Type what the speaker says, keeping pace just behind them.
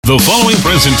The following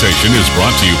presentation is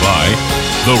brought to you by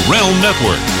The Realm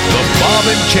Network. The Bob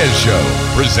and Chez Show,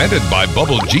 presented by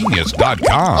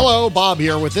BubbleGenius.com. Hello, Bob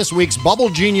here with this week's Bubble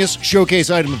Genius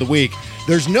Showcase Item of the Week.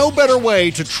 There's no better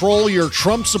way to troll your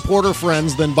Trump supporter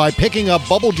friends than by picking up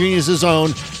Bubble Genius's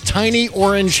own tiny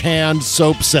orange hand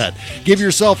soap set. Give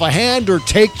yourself a hand or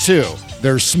take two.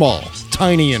 They're small,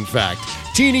 tiny in fact.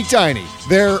 Teeny tiny.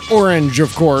 They're orange,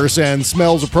 of course, and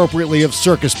smells appropriately of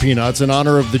circus peanuts in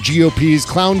honor of the GOP's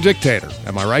clown dictator.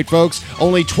 Am I right, folks?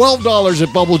 Only $12 at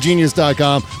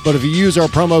BubbleGenius.com, but if you use our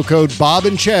promo code Bob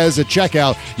and Chez at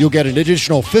checkout, you'll get an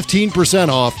additional 15%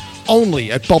 off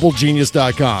only at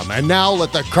BubbleGenius.com. And now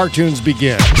let the cartoons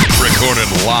begin.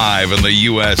 Recorded live in the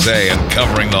USA and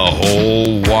covering the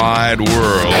whole wide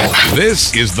world,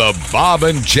 this is the Bob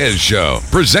and Chez Show,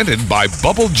 presented by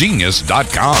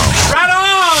BubbleGenius.com. Right on!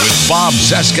 With Bob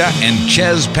Cesca and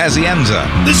Chez Pazienza.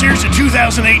 This here's a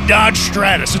 2008 Dodge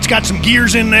Stratus. It's got some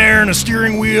gears in there and a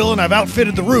steering wheel, and I've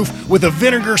outfitted the roof with a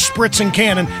vinegar spritzing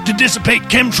cannon to dissipate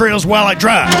chemtrails while I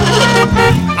drive.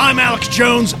 I'm Alex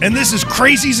Jones, and this is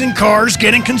Crazies in Cars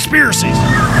Getting Conspiracies.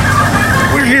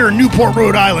 We're here in Newport,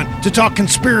 Rhode Island, to talk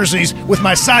conspiracies with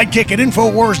my sidekick at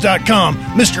Infowars.com,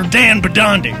 Mr. Dan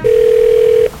Badandi.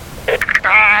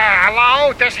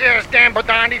 Hello, this here is Dan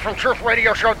Badandi from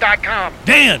TruthRadioShow.com.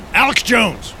 Dan, Alex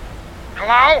Jones.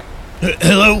 Hello?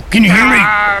 Hello, can you hear me?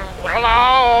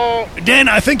 Hello? Dan,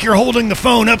 I think you're holding the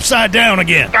phone upside down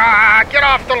again. Get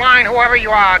off the line, whoever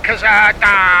you are, because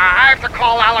I have to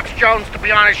call Alex Jones to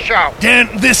be on his show. Dan,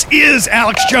 this is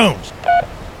Alex Jones.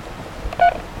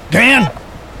 Dan?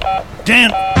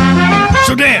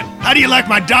 So Dan, how do you like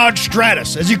my Dodge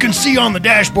Stratus? As you can see on the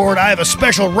dashboard, I have a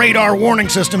special radar warning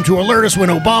system to alert us when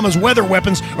Obama's weather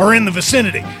weapons are in the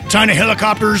vicinity. Tiny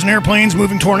helicopters and airplanes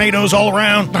moving tornadoes all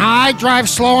around. I drive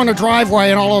slow in the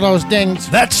driveway and all of those things.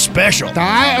 That's special.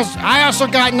 I also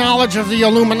got knowledge of the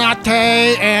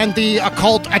Illuminati and the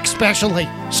occult especially.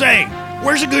 Say,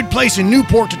 where's a good place in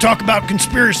Newport to talk about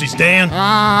conspiracies, Dan?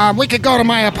 We could go to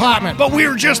my apartment. But we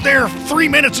were just there 3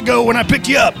 minutes ago when I picked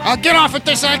you up. Get off at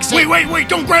this exit. Wait,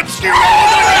 don't grab the steering.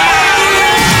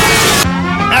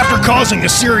 After causing a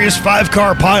serious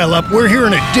 5-car pileup, we're here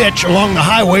in a ditch along the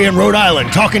highway in Rhode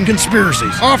Island talking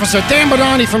conspiracies. Officer Dan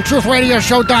Badani from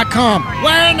TruthRadioShow.com.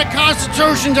 Where in the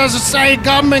Constitution does it say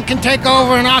government can take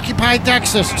over and occupy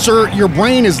Texas? Sir, your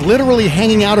brain is literally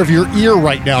hanging out of your ear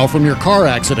right now from your car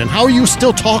accident. How are you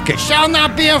still talking? Shall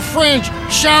not be infringed.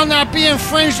 Shall not be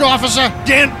infringed, officer.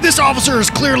 Dan, this officer is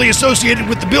clearly associated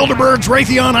with the Bilderbergs,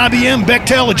 Raytheon, IBM,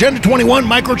 Bechtel, Agenda 21,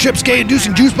 Microchips,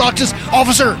 K-Inducing juice boxes.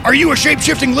 Officer, are you a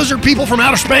shape-shifting lizard people from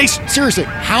outer space? Seriously,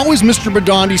 how is Mr.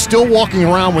 Badandi still walking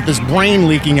around with his brain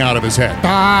leaking out of his head?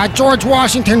 George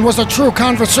Washington was a true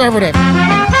conservative.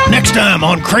 Next time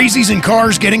on Crazies in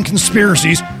Cars Getting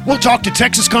Conspiracies, we'll talk to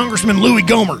Texas Congressman Louis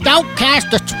Gohmert. Don't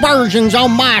cast aspersions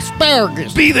on my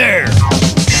asparagus. Be there.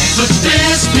 The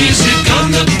best music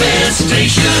on the best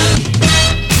station.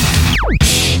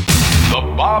 The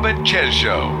Bob and Chez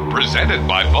Show, presented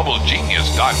by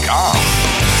BubbleGenius.com.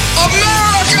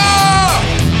 America!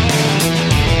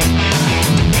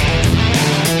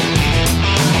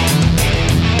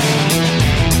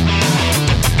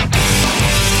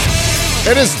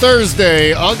 It is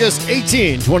Thursday, August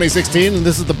 18, 2016, and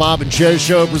this is the Bob and Chez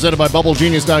Show presented by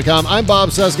BubbleGenius.com. I'm Bob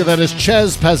Cesca, that is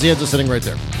Chez Pazienza sitting right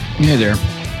there. Hey there.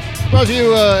 Brought to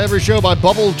you every show by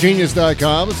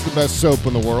BubbleGenius.com. It's the best soap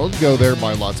in the world. Go there,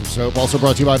 buy lots of soap. Also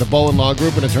brought to you by the Bowen Law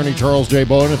Group and attorney Charles J.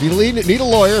 Bowen. If you need a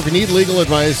lawyer, if you need legal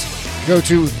advice, go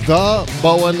to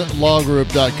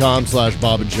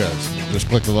thebowenlawgroup.com/Bob and Chez. Just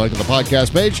click the link on the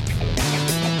podcast page.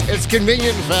 It's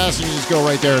convenient and fast, and you just go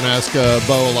right there and ask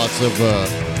Bo lots of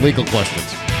legal questions.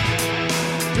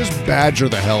 Just badger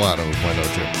the hell out of him, why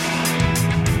don't you?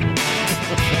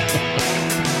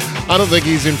 I don't think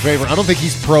he's in favor. I don't think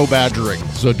he's pro-badgering,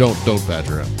 so don't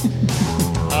badger him.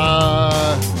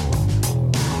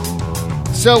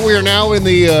 So we are now in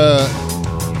the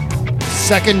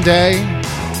second day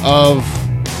of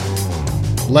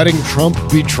letting Trump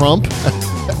be Trump,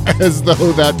 as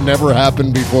though that never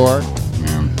happened before.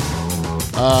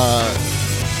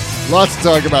 Lots to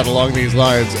talk about along these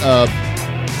lines.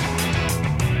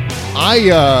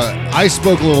 I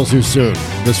spoke a little too soon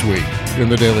this week in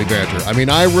the Daily Banter. I mean,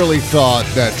 I really thought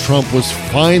that Trump was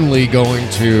finally going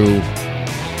to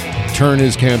turn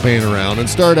his campaign around and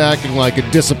start acting like a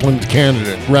disciplined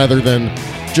candidate rather than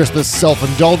just this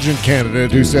self-indulgent candidate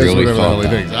who says really whatever the hell he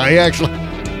thinks. I actually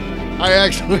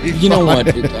you know what?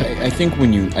 I think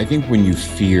when you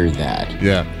fear that,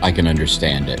 yeah, I can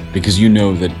understand it, because you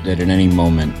know that at any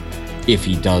moment, if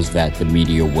he does that, the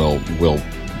media will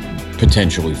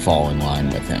potentially fall in line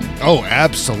with him. Oh,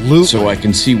 absolutely. So I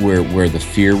can see where the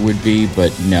fear would be,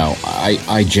 but no,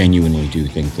 I genuinely do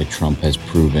think that Trump has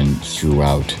proven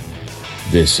throughout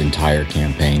this entire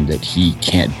campaign that he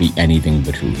can't be anything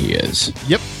but who he is.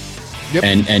 Yep.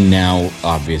 And now,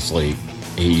 obviously,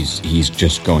 he's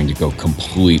just going to go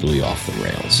completely off the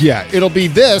rails. Yeah, it'll be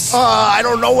this. I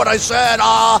don't know what I said.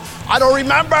 I don't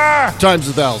remember. Times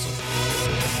 1,000.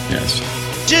 Yes.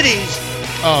 Cities.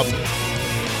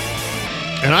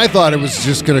 And I thought it was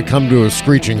just going to come to a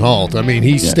screeching halt. I mean,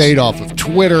 he stayed off of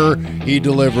Twitter. He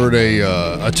delivered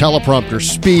a teleprompter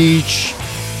speech.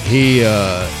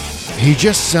 He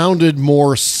just sounded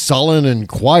more sullen and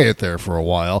quiet there for a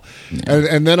while. Yeah.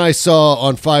 And then I saw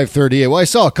on 538, well, I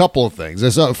saw a couple of things. I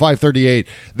saw at 538,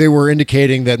 they were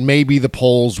indicating that maybe the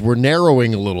polls were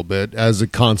narrowing a little bit as a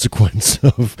consequence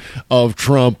of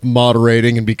Trump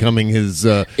moderating and becoming his...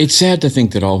 It's sad to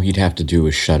think that all he'd have to do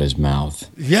is shut his mouth.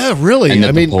 Yeah, really. And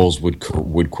that the polls would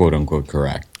quote-unquote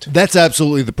correct. That's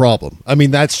absolutely the problem. I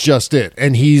mean, that's just it.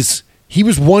 And he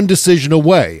was one decision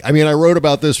away. I mean, I wrote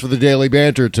about this for the Daily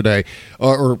Banter today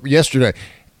or yesterday,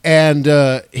 and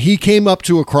he came up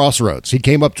to a crossroads. He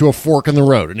came up to a fork in the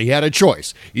road, and he had a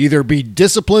choice: either be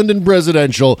disciplined and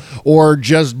presidential, or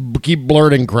just keep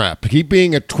blurting crap, keep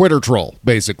being a Twitter troll,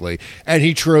 basically. And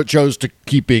he chose to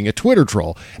keep being a Twitter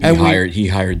troll. And he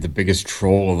hired the biggest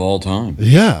troll of all time.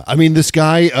 Yeah, I mean, this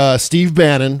guy Steve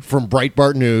Bannon from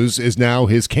Breitbart News is now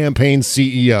his campaign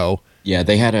CEO. Yeah,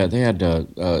 they had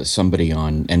somebody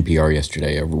on NPR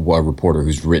yesterday, a reporter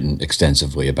who's written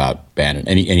extensively about Bannon,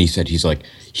 and he said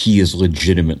he is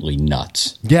legitimately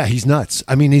nuts. Yeah, he's nuts.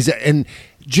 I mean, and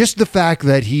just the fact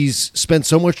that he's spent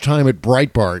so much time at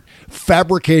Breitbart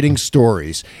fabricating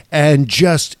stories and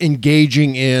just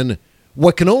engaging in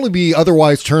what can only be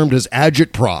otherwise termed as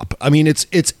agitprop. I mean,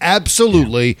 it's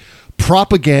absolutely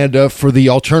propaganda for the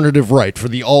alternative right, for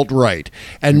the alt-right.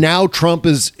 And now Trump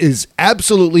is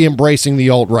absolutely embracing the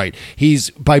alt-right. He's,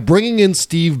 by bringing in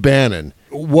Steve Bannon,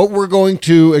 what we're going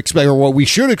to expect, or what we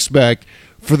should expect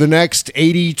for the next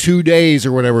 82 days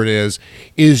or whatever it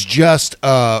is just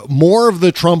more of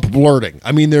the Trump blurting.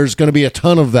 I mean, there's going to be a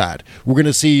ton of that. We're going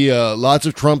to see lots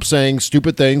of Trump saying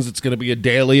stupid things. It's going to be a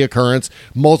daily occurrence,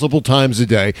 multiple times a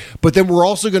day. But then we're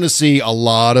also going to see a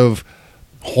lot of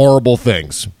horrible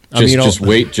things. Just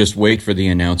wait for the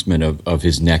announcement of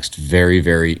his next very,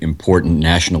 very important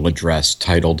national address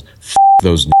titled "F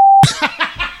those."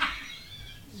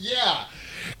 Yeah,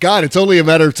 God, it's only a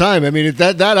matter of time. I mean,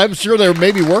 that I'm sure they're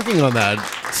maybe working on that.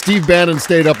 Steve Bannon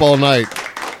stayed up all night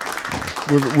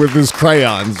with his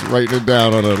crayons, writing it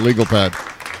down on a legal pad.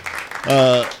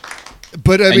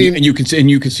 But I mean, you can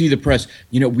see the press.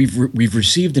 You know, we've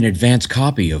received an advance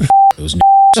copy of those.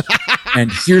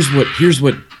 And here's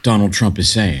what Donald Trump is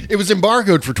saying. It was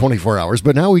embargoed for 24 hours,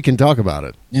 but now we can talk about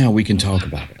it. Now we can talk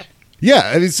about it.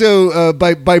 Yeah, I mean, so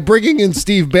by bringing in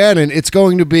Steve Bannon, it's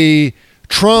going to be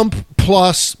Trump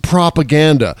plus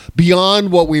propaganda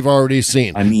beyond what we've already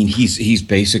seen. I mean, he's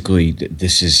basically,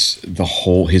 this is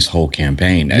his whole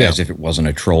campaign, as if it wasn't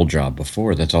a troll job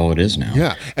before. That's all it is now.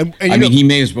 Yeah, and I mean, he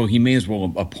may as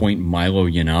well appoint Milo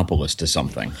Yiannopoulos to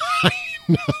something.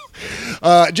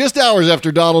 Just hours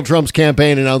after Donald Trump's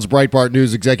campaign announced Breitbart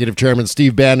News executive chairman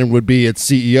Steve Bannon would be its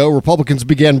CEO, Republicans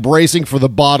began bracing for the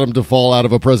bottom to fall out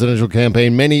of a presidential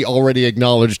campaign many already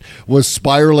acknowledged was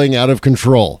spiraling out of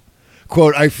control.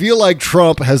 Quote, "I feel like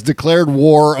Trump has declared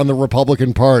war on the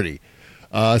Republican Party,"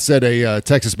 said a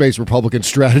Texas-based Republican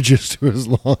strategist who has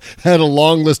had a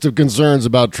long list of concerns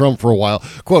about Trump for a while.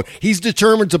 Quote, "He's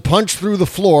determined to punch through the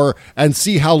floor and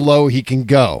see how low he can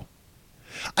go."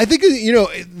 I think,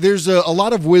 there's a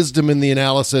lot of wisdom in the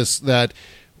analysis that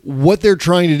what they're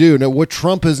trying to do, what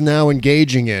Trump is now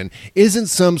engaging in, isn't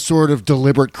some sort of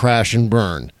deliberate crash and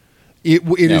burn.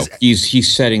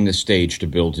 He's setting the stage to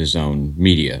build his own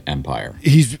media empire.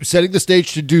 He's setting the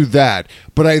stage to do that.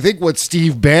 But I think what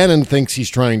Steve Bannon thinks he's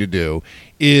trying to do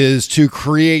is to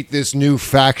create this new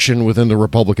faction within the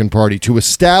Republican Party, to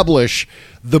establish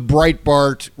the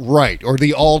Breitbart right, or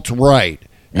the alt-right,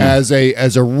 as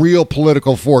a real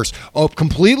political force, of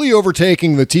completely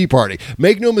overtaking the Tea Party.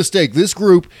 Make no mistake, this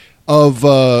group of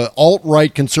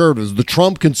alt-right conservatives, the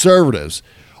Trump conservatives,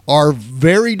 are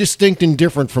very distinct and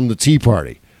different from the Tea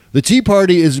Party. The Tea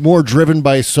Party is more driven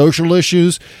by social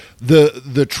issues.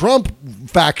 The Trump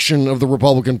faction of the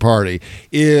Republican Party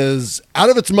is out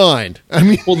of its mind. I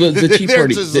mean, well, the Tea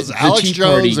Party, there's Alex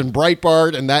Jones and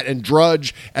Breitbart and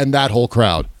Drudge and that whole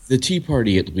crowd. The Tea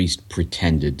Party at least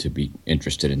pretended to be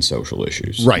interested in social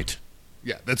issues. Right.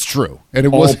 Yeah, that's true. And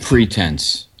all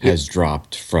pretense has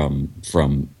dropped from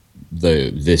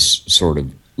this sort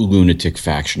of lunatic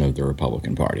faction of the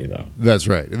Republican Party, though. That's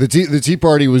right. The Tea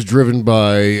Party was driven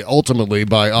ultimately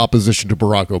by opposition to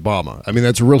Barack Obama. I mean,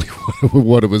 that's really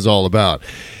what it was all about.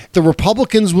 The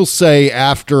Republicans will say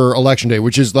after Election Day,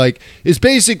 which is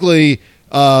basically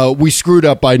we screwed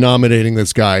up by nominating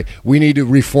this guy. We need to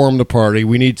reform the party.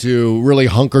 We need to really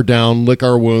hunker down, lick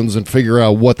our wounds, and figure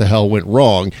out what the hell went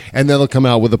wrong. And then they'll come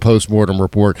out with a postmortem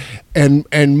report.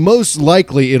 And most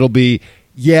likely it'll be,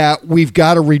 yeah, we've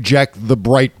got to reject the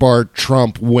Breitbart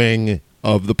Trump wing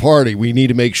of the party. We need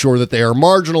to make sure that they are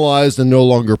marginalized and no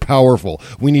longer powerful.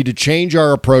 We need to change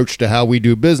our approach to how we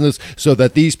do business so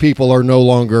that these people are no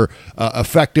longer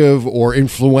effective or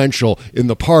influential in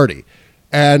the party.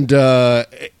 And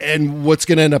what's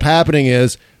going to end up happening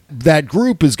is that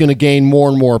group is going to gain more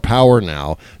and more power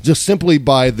now, just simply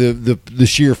by the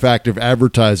sheer fact of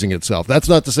advertising itself. That's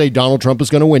not to say Donald Trump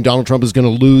is going to win. Donald Trump is going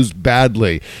to lose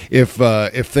badly if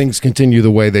things continue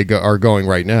the way they are going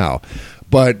right now.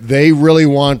 But they really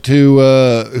want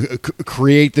to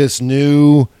create this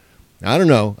new, I don't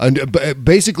know,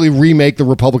 basically remake the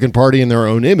Republican Party in their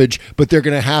own image, but they're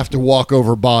going to have to walk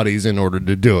over bodies in order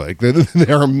to do it.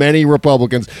 There are many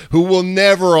Republicans who will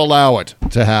never allow it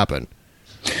to happen.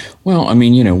 Well, I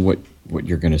mean, what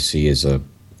you're going to see is a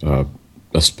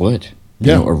split,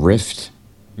 a rift.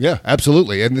 Yeah,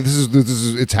 absolutely. And this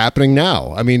is it's happening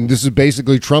now. I mean, this is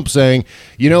basically Trump saying,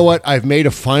 you know what, I've made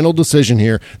a final decision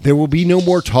here. There will be no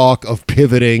more talk of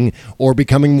pivoting or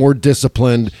becoming more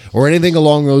disciplined or anything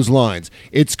along those lines.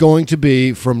 It's going to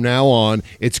be, from now on,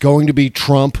 it's going to be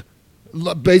Trump,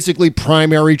 basically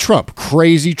primary Trump,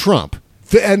 crazy Trump.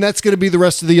 And that's going to be the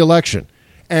rest of the election.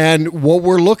 And what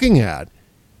we're looking at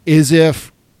is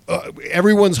if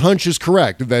everyone's hunch is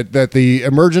correct, that the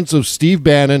emergence of Steve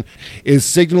Bannon is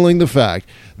signaling the fact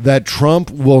that Trump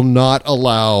will not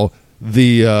allow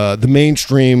the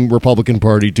mainstream Republican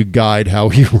Party to guide how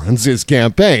he runs his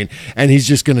campaign, and he's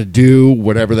just going to do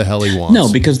whatever the hell he wants.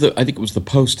 No, because I think it was the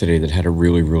Post today that had a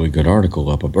really, really good article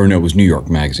up, or no, it was New York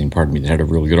Magazine, pardon me, that had a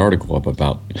really good article up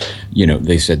about,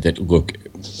 they said that, look,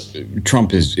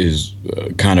 Trump is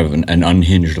kind of an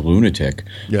unhinged lunatic,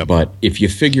 yep. But if you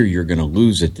figure you're going to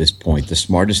lose at this point, the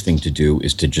smartest thing to do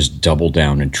is to just double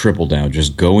down and triple down,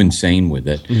 just go insane with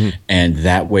it, mm-hmm. And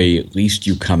that way at least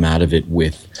you come out of it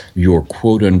with your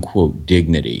quote-unquote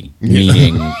dignity,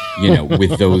 meaning,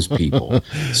 with those people,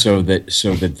 so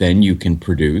that then you can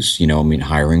produce,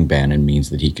 hiring Bannon means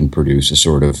that he can produce a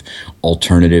sort of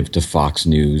alternative to Fox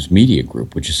News media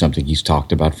group, which is something he's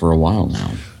talked about for a while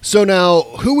now. So now,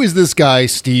 who is this guy,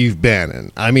 Steve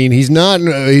Bannon? I mean, he's not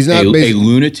a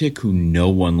lunatic who no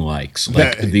one likes.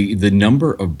 Like the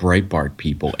number of Breitbart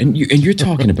people, and you're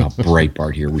talking about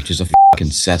Breitbart here, which is a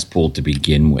fucking cesspool to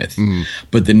begin with. Mm-hmm.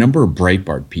 But the number of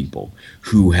Breitbart people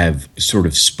who have sort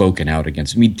of spoken out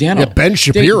against. I mean, Ben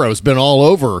Shapiro's been all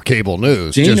over cable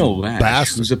news. Dana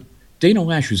Lash,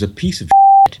 who's a piece of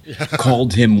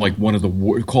called him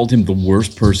called him the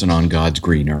worst person on God's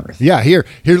green earth. Yeah, here,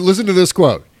 listen to this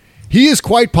quote. He is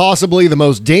quite possibly the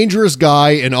most dangerous guy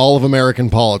in all of American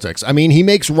politics. I mean, he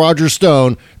makes Roger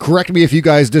Stone, correct me if you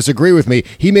guys disagree with me,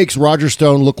 he makes Roger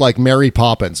Stone look like Mary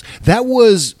Poppins. That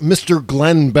was Mr.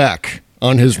 Glenn Beck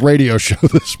on his radio show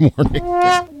this morning.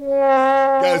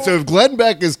 Yeah, so if Glenn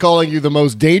Beck is calling you the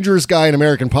most dangerous guy in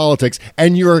American politics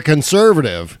and you're a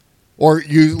conservative, or at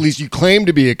least you claim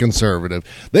to be a conservative,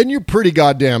 then you're pretty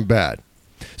goddamn bad.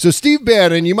 So Steve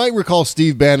Bannon, you might recall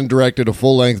Steve Bannon directed a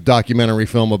full-length documentary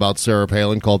film about Sarah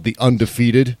Palin called The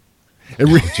Undefeated.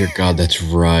 Dear God, that's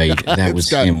right. That was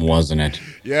him, wasn't it?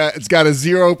 Yeah, it's got a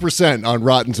 0% on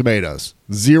Rotten Tomatoes.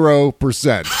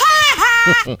 0%.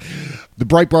 The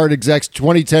Breitbart exec's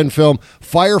 2010 film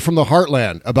Fire from the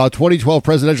Heartland about 2012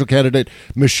 presidential candidate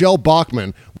Michelle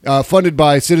Bachmann, funded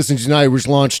by Citizens United, which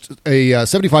launched a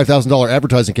 $75,000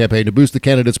 advertising campaign to boost the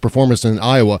candidate's performance in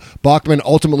Iowa. Bachmann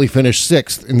ultimately finished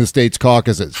 6th in the state's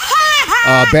caucuses.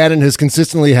 Bannon has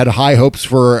consistently had high hopes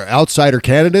for outsider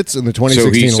candidates in the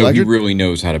 2016 election. So he really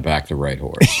knows how to back the right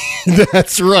horse.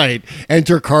 That's right.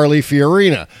 Enter Carly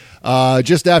Fiorina.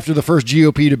 Just after the first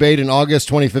GOP debate in August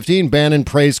 2015, Bannon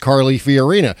praised Carly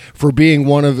Fiorina for being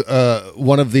one of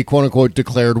the quote-unquote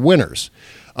declared winners.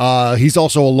 He's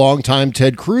also a longtime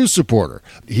Ted Cruz supporter.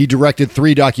 He directed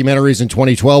 3 documentaries in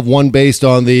 2012, one based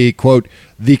on the, quote,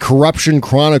 The Corruption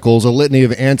Chronicles, a litany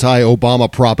of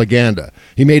anti-Obama propaganda.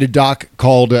 He made a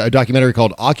documentary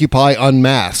called Occupy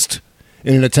Unmasked,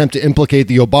 in an attempt to implicate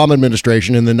the Obama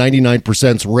administration in the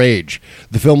 99%'s rage.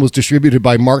 The film was distributed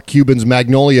by Mark Cuban's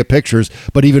Magnolia Pictures,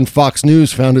 but even Fox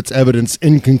News found its evidence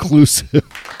inconclusive.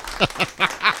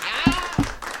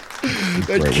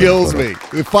 That kills me.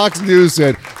 Fox News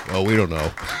said, well, we don't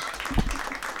know.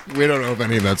 We don't know if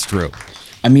any of that's true.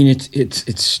 I mean,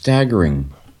 it's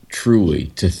staggering, truly,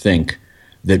 to think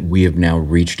that we have now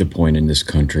reached a point in this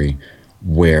country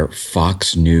where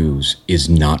Fox News is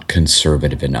not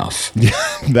conservative enough.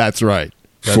 That's right.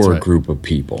 For a group of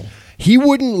people. He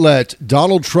wouldn't let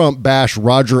Donald Trump bash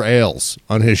Roger Ailes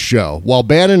on his show. While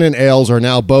Bannon and Ailes are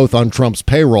now both on Trump's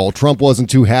payroll, Trump wasn't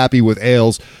too happy with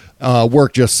Ailes'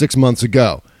 work just 6 months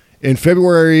ago. In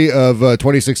February of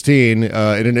 2016, in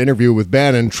an interview with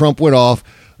Bannon, Trump went off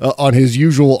on his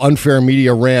usual unfair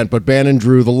media rant, but Bannon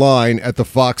drew the line at the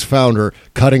Fox founder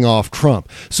cutting off Trump.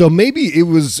 So maybe it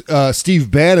was Steve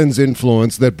Bannon's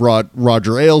influence that brought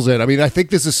Roger Ailes in. I mean, I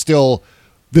think this is still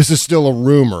a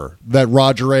rumor that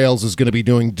Roger Ailes is going to be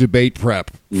doing debate prep.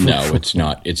 No, it's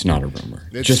not. It's not a rumor.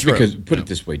 Put it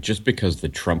this way, just because the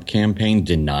Trump campaign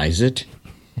denies it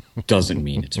doesn't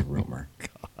mean it's a rumor. God.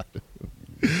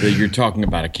 You're talking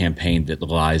about a campaign that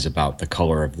lies about the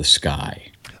color of the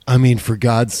sky. I mean, for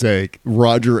God's sake,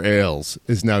 Roger Ailes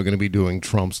is now going to be doing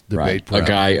Trump's debate prep.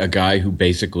 A guy who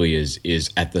basically is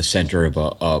at the center of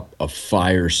a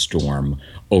firestorm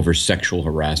over sexual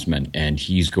harassment, and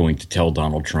he's going to tell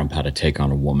Donald Trump how to take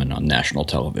on a woman on national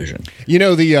television. You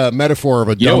know the metaphor of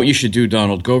a... You know what you should do,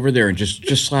 Donald? Go over there and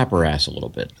just slap her ass a little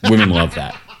bit. Women love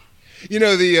that. You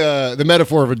know, the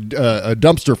metaphor of a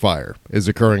dumpster fire is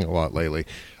occurring a lot lately.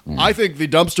 I think the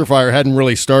dumpster fire hadn't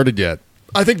really started yet.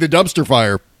 I think the dumpster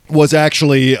fire was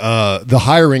actually the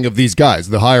hiring of these guys,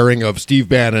 the hiring of Steve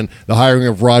Bannon, the hiring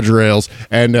of Roger Ailes,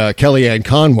 and Kellyanne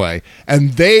Conway.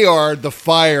 And they are the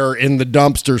fire in the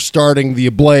dumpster starting the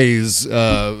blaze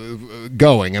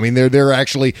going. I mean, they're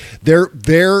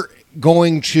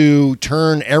going to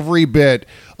turn every bit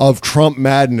of Trump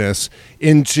madness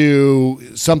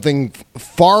into something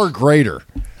far greater.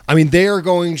 I mean, they are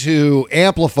going to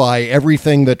amplify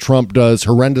everything that Trump does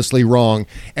horrendously wrong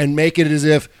and make it as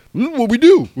if what we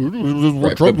do.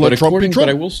 Right,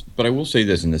 but I will say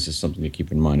this, and this is something to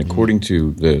keep in mind. According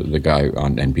to the guy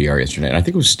on NPR yesterday, and I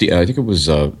think it was David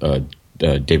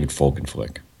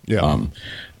Folkenflik. Yeah.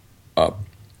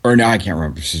 Or no, I can't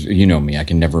remember. You know me; I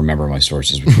can never remember my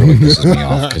sources, which really pisses me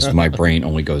off because my brain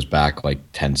only goes back like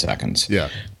 10 seconds. Yeah.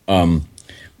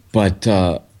 But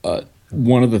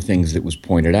one of the things that was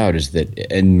pointed out is that,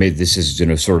 and this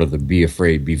is sort of the be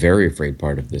very afraid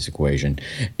part of this equation,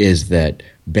 is that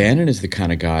Bannon is the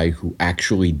kind of guy who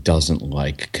actually doesn't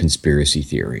like conspiracy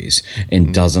theories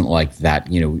and doesn't like that.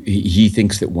 He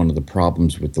thinks that one of the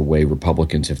problems with the way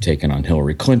Republicans have taken on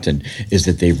Hillary Clinton is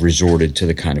that they've resorted to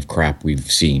the kind of crap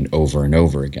we've seen over and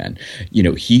over again.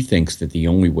 He thinks that the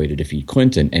only way to defeat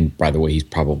Clinton, and by the way,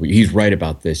 he's right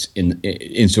about this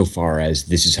insofar as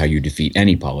this is how you defeat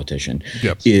any politician,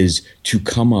 is to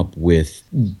come up with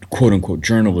quote unquote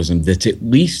journalism that's at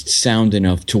least sound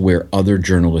enough to where other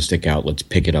journalistic outlets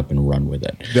pick it up and run with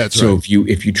it. So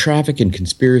if you traffic in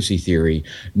conspiracy theory,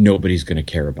 nobody's going to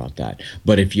care about that.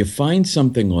 But if you find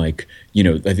something like,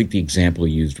 I think the example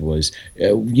he used was,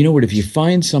 if you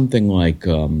find something like,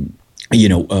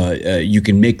 you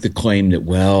can make the claim that,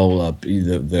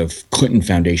 the Clinton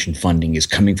Foundation funding is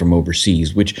coming from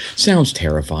overseas, which sounds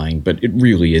terrifying, but it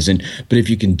really isn't. But if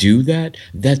you can do that,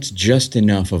 that's just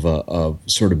enough of a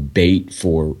sort of bait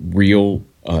for real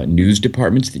news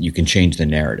departments that you can change the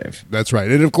narrative. That's right.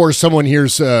 And of course, someone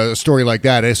hears a story like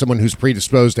that as someone who's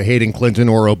predisposed to hating Clinton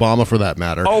or Obama for that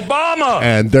matter. Obama!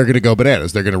 And they're going to go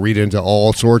bananas. They're going to read into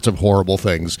all sorts of horrible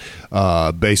things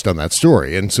based on that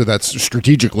story. And so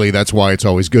that's why it's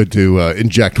always good to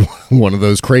inject one of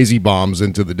those crazy bombs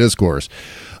into the discourse.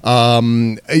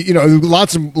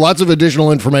 Lots of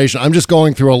additional information. I'm just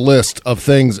going through a list of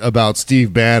things about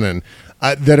Steve Bannon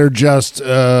that are just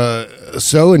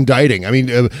so indicting. I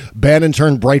mean, Bannon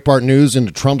turned Breitbart News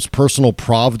into Trump's personal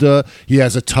Pravda. He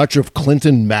has a touch of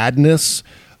Clinton madness.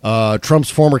 Trump's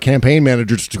former campaign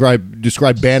manager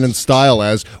described Bannon's style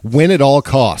as win at all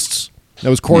costs.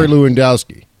 That was Corey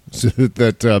Lewandowski.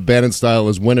 That Bannon's style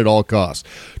is win at all costs.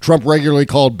 Trump regularly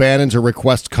called Bannon to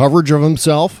request coverage of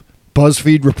himself.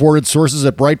 BuzzFeed reported sources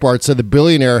at Breitbart said the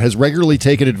billionaire has regularly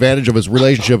taken advantage of his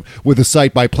relationship with the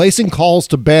site by placing calls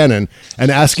to Bannon and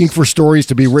asking for stories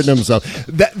to be written of himself.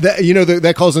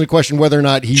 That calls into question whether or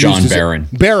not he John Barron.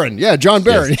 Barron, yeah, John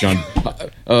Barron. Yes, John.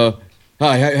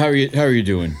 Hi, how are you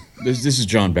doing? This is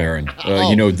John Barron.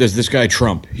 There's this guy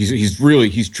Trump.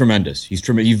 He's tremendous. He's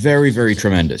very, very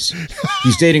tremendous.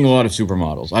 He's dating a lot of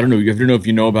supermodels. I don't know if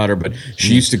you know about her, but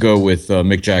she used to go with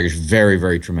Mick Jagger's very,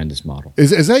 very tremendous model.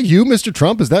 Is that you, Mr.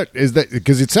 Trump? Is that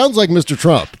because it sounds like Mr.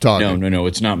 Trump talking? No,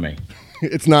 it's not me.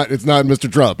 It's not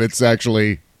Mr. Trump. It's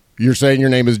actually you're saying your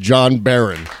name is John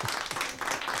Barron.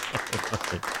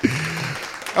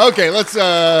 Okay, let's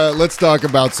talk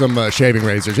about some shaving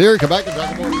razors. Here, come back and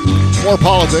talk more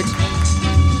politics.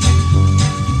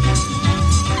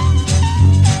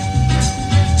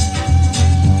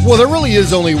 Well, there really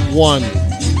is only one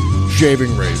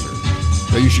shaving razor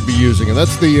that you should be using, and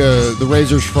that's the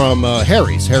razors from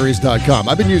Harry's, Harry's.com.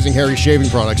 I've been using Harry's shaving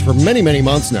products for many, many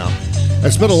months now. I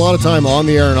spent a lot of time on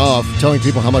the air and off telling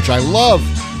people how much I love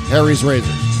Harry's razors.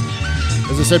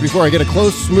 As I said before, I get a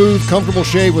close, smooth, comfortable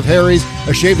shave with Harry's,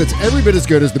 a shave that's every bit as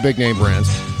good as the big name brands,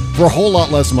 for a whole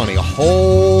lot less money, a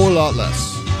whole lot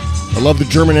less. I love the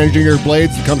German engineered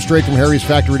blades that come straight from Harry's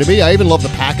factory to me. I even love the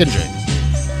packaging.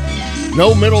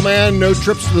 No middleman, no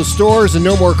trips to the stores, and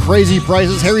no more crazy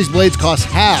prices. Harry's blades cost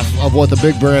half of what the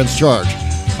big brands charge.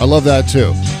 I love that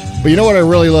too. But you know what I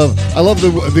really love? I love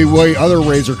the way other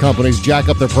razor companies jack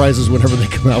up their prices whenever they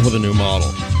come out with a new model.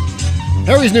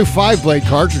 Harry's new 5-blade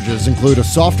cartridges include a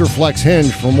softer flex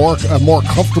hinge for a more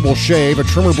comfortable shave, a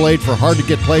trimmer blade for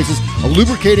hard-to-get places, a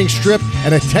lubricating strip,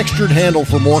 and a textured handle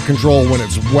for more control when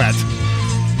it's wet.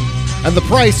 And the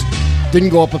price didn't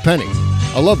go up a penny.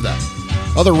 I love that.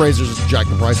 Other razors jack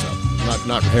the price up,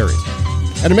 not Harry's.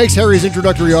 And it makes Harry's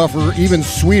introductory offer even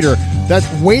sweeter. That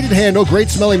weighted handle, great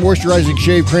smelling moisturizing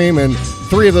shave cream, and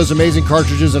 3 of those amazing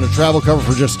cartridges and a travel cover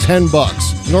for just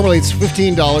 $10. Normally it's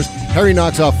 $15. Harry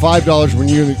knocks off $5 when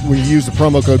you use the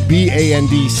promo code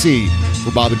BANDC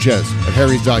for Bob and Chez at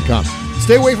Harry's.com.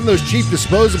 Stay away from those cheap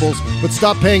disposables, but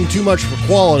stop paying too much for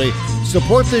quality.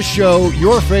 Support this show,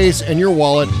 your face, and your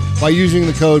wallet by using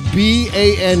the code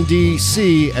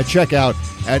BANDC at checkout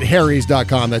at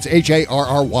Harry's.com. That's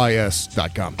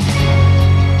HARRYS.com.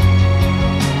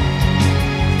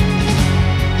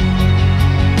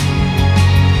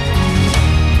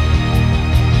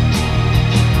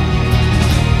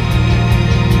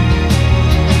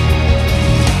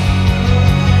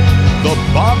 The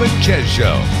Bob and Chez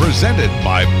Show, presented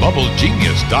by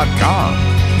BubbleGenius.com.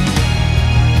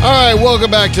 All right,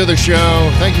 welcome back to the show.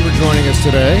 Thank you for joining us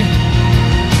today.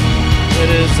 It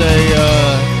is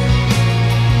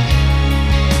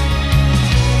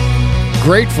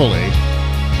gratefully,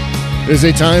 it is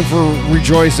a time for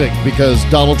rejoicing because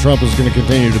Donald Trump is going to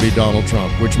continue to be Donald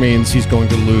Trump, which means he's going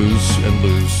to lose and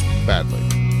lose badly.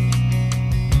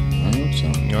 I hope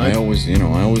so. I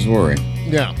always worry.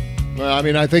 Yeah. Well, I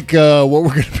mean, I think what we're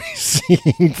going to be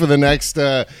seeing for the next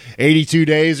 82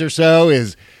 days or so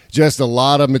is just a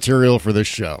lot of material for this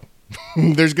show.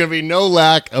 There's going to be no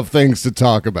lack of things to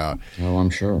talk about. Oh, I'm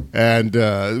sure. And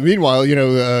meanwhile,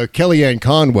 Kellyanne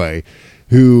Conway,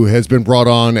 who has been brought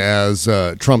on as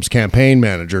Trump's campaign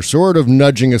manager, sort of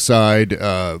nudging aside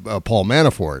Paul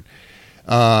Manafort.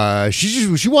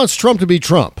 She wants Trump to be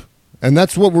Trump. And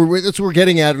that's what we're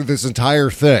getting at with this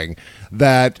entire thing,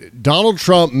 that Donald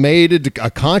Trump made a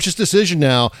conscious decision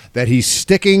now that he's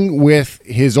sticking with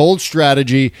his old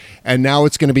strategy, and now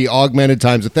it's going to be augmented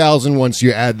times 1,000 once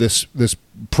you add this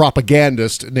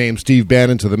propagandist named Steve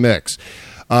Bannon to the mix.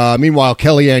 Meanwhile,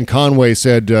 Kellyanne Conway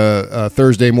said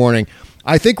Thursday morning,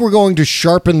 I think we're going to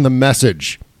sharpen the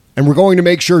message, and we're going to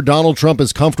make sure Donald Trump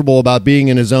is comfortable about being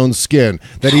in his own skin,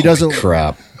 that he doesn't...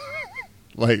 Crap.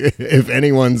 Like, if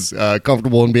anyone's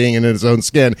comfortable in being in his own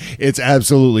skin, it's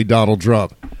absolutely Donald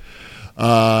Trump.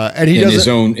 And he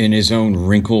in his own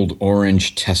wrinkled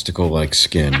orange testicle-like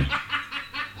skin.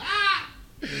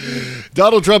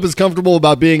 Donald Trump is comfortable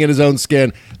about being in his own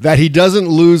skin, that he doesn't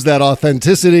lose that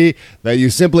authenticity that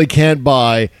you simply can't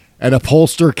buy and a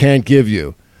pollster can't give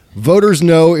you. Voters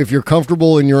know if you're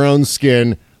comfortable in your own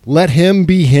skin, let him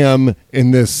be him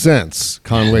in this sense,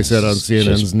 Conway said on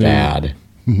CNN's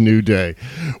New Day,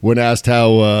 when asked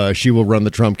how she will run the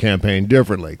Trump campaign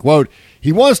differently. Quote,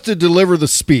 he wants to deliver the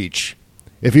speech.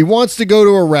 If he wants to go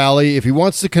to a rally, if he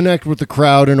wants to connect with the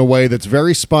crowd in a way that's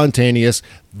very spontaneous,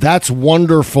 that's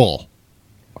wonderful.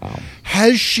 Wow.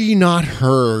 Has she not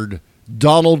heard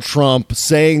Donald Trump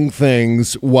saying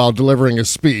things while delivering a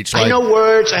speech? I know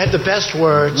words. I have the best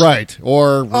words. Right.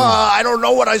 Or... I don't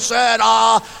know what I said.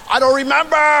 I don't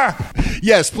remember.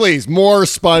 Yes, please. More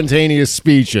spontaneous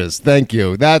speeches. Thank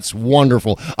you. That's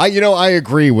wonderful. I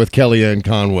agree with Kellyanne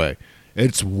Conway.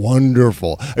 It's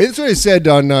wonderful. That's what I said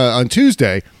on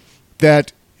Tuesday,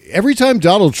 that every time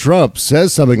Donald Trump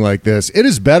says something like this, it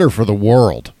is better for the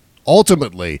world.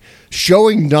 Ultimately,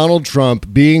 showing Donald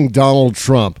Trump being Donald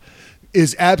Trump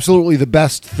is absolutely the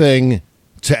best thing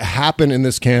to happen in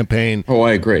this campaign. Oh,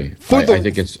 I agree. I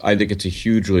think it's a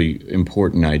hugely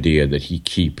important idea that he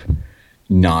keep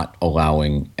not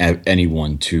allowing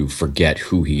anyone to forget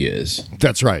who he is.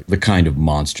 That's right. The kind of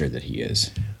monster that he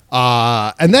is.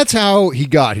 And that's how he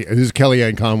got here. This is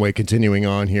Kellyanne Conway continuing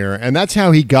on here. And that's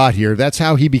how he got here. That's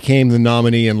how he became the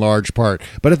nominee in large part.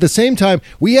 But at the same time,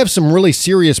 we have some really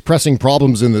serious pressing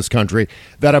problems in this country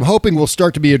that I'm hoping will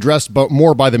start to be addressed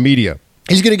more by the media.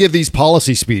 He's going to give these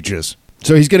policy speeches.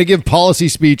 So he's going to give policy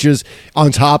speeches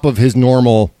on top of his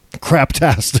normal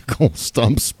craptastical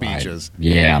stump speeches.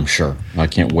 Yeah, I'm sure. I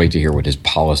can't wait to hear what his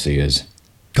policy is.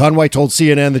 Conway told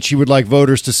CNN that she would like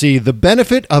voters to see the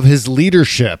benefit of his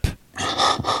leadership.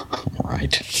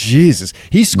 Right. Jesus.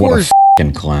 He scores. What a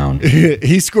f***ing clown.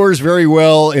 He scores very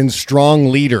well in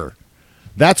strong leader.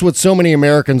 That's what so many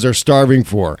Americans are starving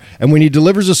for. And when he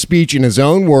delivers a speech in his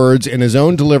own words, in his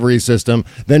own delivery system,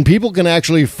 then people can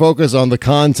actually focus on the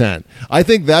content. I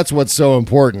think that's what's so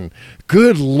important.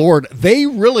 Good Lord. They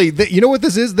really, you know what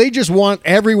this is? They just want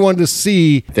everyone to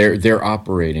see. They're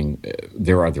operating,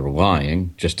 they're either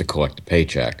lying just to collect a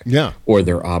paycheck. Yeah. Or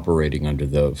they're operating under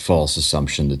the false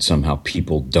assumption that somehow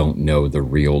people don't know the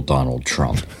real Donald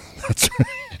Trump. That's right.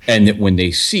 And that when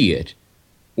they see it,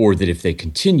 or that if they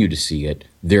continue to see it,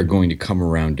 they're going to come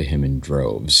around to him in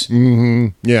droves. Mm-hmm.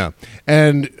 Yeah.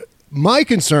 And my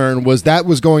concern was that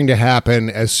was going to happen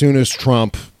as soon as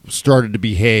Trump started to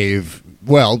behave.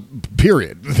 Well,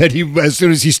 period. As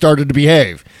soon as he started to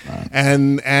behave, right.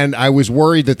 and I was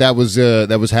worried that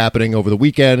was happening over the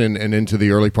weekend and into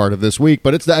the early part of this week.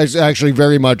 But it's actually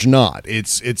very much not.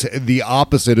 It's the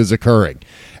opposite is occurring,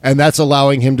 and that's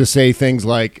allowing him to say things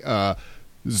like.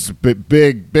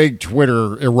 Big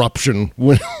Twitter eruption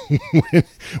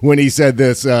when he said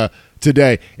this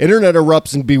today. Internet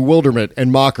erupts in bewilderment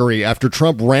and mockery after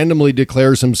Trump randomly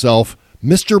declares himself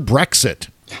Mr. Brexit.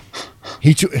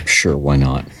 Sure, why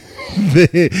not?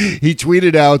 He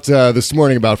tweeted out this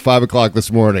morning about 5 o'clock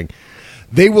this morning.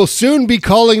 They will soon be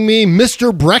calling me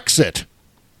Mr. Brexit.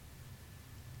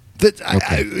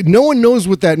 Okay. No one knows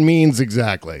what that means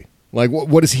exactly. Like,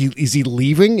 what is he? Is he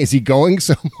leaving? Is he going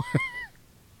somewhere?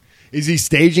 Is he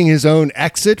staging his own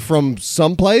exit from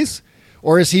someplace?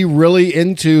 Or is he really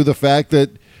into the fact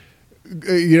that,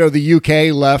 the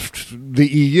UK left the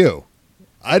EU?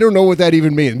 I don't know what that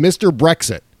even means. Mr.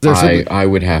 Brexit. I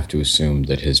would have to assume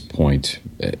that his point,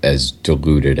 as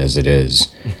diluted as it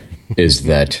is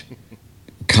that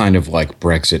kind of like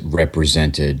Brexit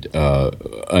represented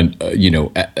an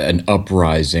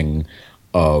uprising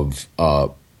of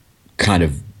kind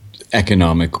of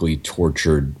economically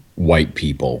tortured white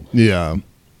people. Yeah.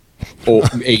 Or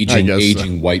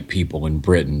aging white people in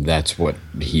Britain. That's what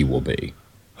he will be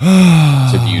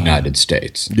to the United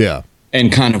States. Yeah.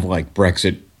 And kind of like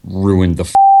Brexit ruined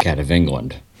the out of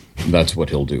England. That's what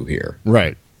he'll do here.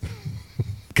 Right.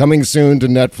 Coming soon to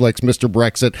Netflix, Mr.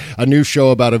 Brexit, a new show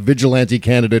about a vigilante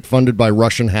candidate funded by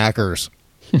Russian hackers.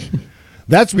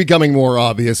 That's becoming more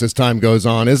obvious as time goes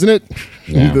on, isn't it?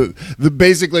 Yeah.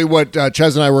 Basically what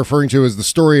Chez and I were referring to as the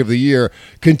story of the year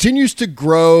continues to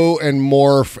grow and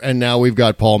morph, and now we've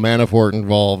got Paul Manafort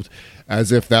involved,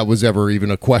 as if that was ever even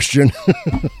a question.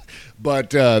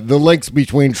 But the links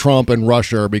between Trump and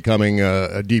Russia are becoming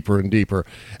deeper and deeper.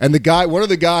 And one of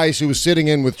the guys who was sitting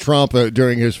in with Trump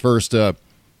during his first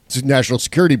national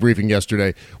security briefing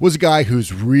yesterday was a guy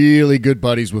who's really good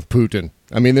buddies with Putin.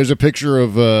 I mean, there's a picture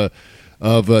of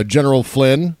General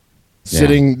Flynn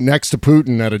sitting next to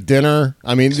Putin at a dinner.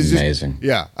 I mean, it's amazing.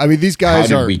 I mean, these guys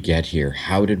How did we get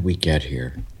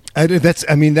here?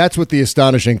 That's what the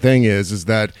astonishing thing is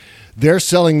that they're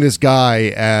selling this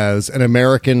guy as an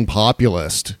American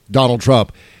populist, Donald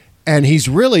Trump, and he's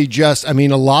really just, a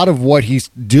lot of what he's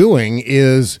doing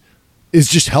is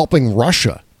just helping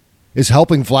Russia, is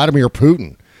helping Vladimir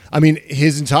Putin. I mean,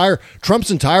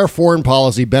 Trump's entire foreign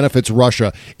policy benefits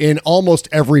Russia in almost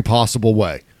every possible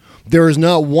way. There is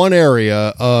not one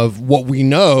area of what we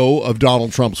know of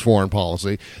Donald Trump's foreign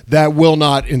policy that will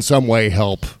not in some way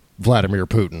help Vladimir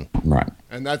Putin. Right.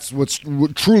 And that's what's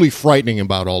truly frightening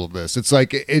about all of this. It's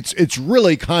like it's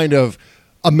really kind of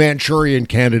a Manchurian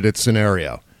candidate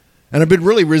scenario. And I've been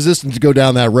really resistant to go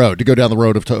down that road, to go down the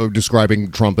road of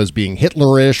describing Trump as being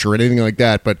Hitlerish or anything like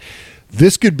that. But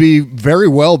this could very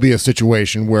well be a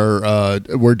situation where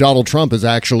Donald Trump is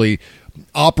actually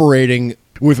operating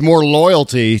with more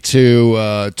loyalty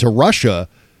to Russia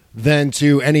than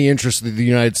to any interest that the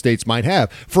United States might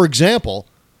have. For example,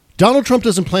 Donald Trump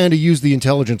doesn't plan to use the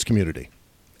intelligence community.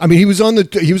 I mean, he was on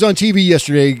TV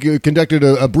yesterday, conducted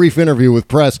a brief interview with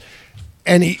press,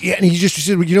 and he just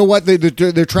said, well, you know what,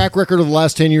 their track record of the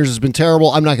last 10 years has been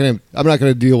terrible. I'm not going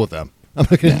to deal with them. I'm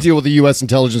not going to deal with the U.S.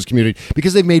 intelligence community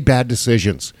because they've made bad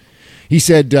decisions. He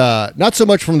said, not so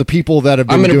much from the people that have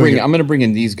been I'm going to bring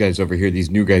in these guys over here,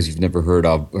 these new guys you've never heard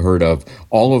of,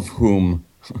 all of whom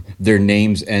Their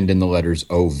names end in the letters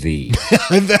OV.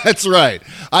 That's right.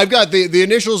 I've got the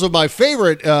initials of my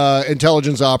favorite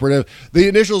intelligence operative. The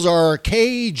initials are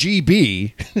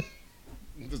KGB.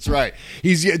 That's right.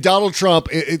 He's Donald Trump.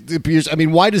 It appears. I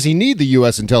mean, why does he need the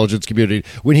U.S. intelligence community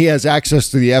when he has access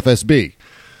to the FSB?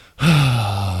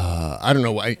 I don't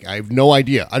know. I have no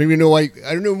idea. I don't even know. I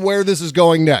don't know where this is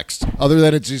going next, other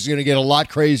than it's just going to get a lot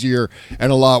crazier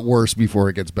and a lot worse before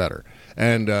it gets better.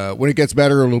 And when it gets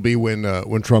better, it'll be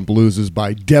when Trump loses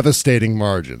by devastating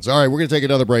margins. All right, we're going to take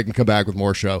another break and come back with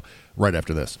more show right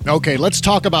after this. Okay, let's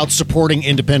talk about supporting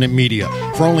independent media.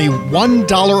 For only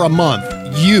 $1 a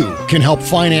month, you can help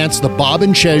finance the Bob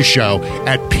and Chez Show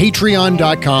at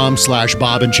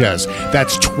patreon.com/Bob and Chez.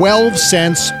 That's 12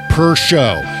 cents per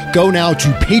show. Go now to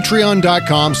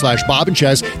patreon.com/Bob and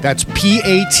Chez. That's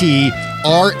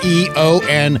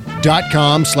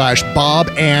patreon.com/Bob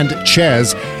and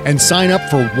Chez, and sign up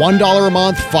for $1 a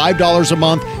month, $5 a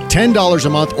month, $10 a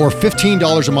month, or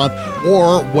 $15 a month,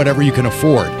 or whatever you can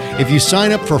afford. If you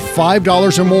sign up for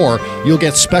 $5 or more, you'll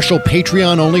get special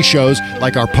Patreon-only shows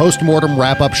like our post-mortem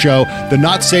wrap-up show, the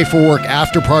Not Safe for Work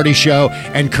after-party show,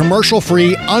 and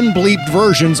commercial-free, unbleeped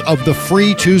versions of the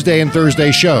free Tuesday and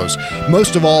Thursday shows.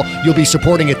 Most of all, you'll be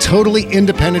supporting a totally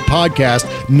independent podcast,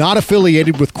 not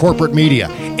affiliated with corporate media.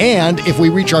 And if we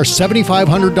reach our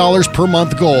 $7,500 per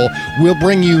month goal, we'll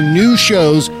bring you new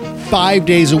shows 5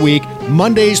 days a week,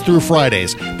 Mondays through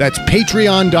Fridays. That's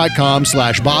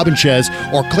patreon.com/Bob and Chez,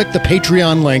 or click the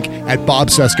Patreon link at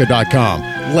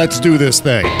bobcesca.com. Let's do this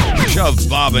thing. Shove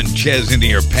Bob and Chez into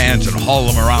your pants and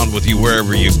haul them around with you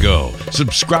wherever you go.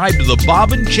 Subscribe to the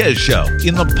Bob and Chez Show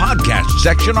in the podcast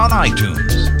section on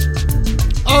iTunes.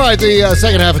 All right, the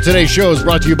second half of today's show is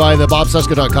brought to you by the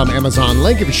bobcesca.com Amazon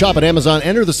link. If you shop at Amazon,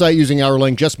 enter the site using our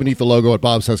link just beneath the logo at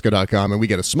bobcesca.com, and we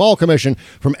get a small commission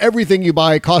from everything you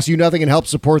buy. It costs you nothing and helps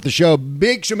support the show.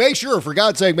 Make sure, for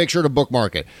God's sake, make sure to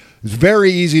bookmark it. It's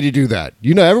very easy to do that.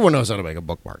 You know, everyone knows how to make a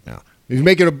bookmark now. If you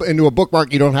make it into a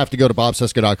bookmark, you don't have to go to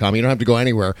bobcesca.com. You don't have to go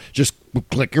anywhere. Just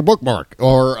click your bookmark.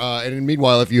 And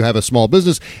meanwhile, if you have a small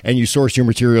business and you source your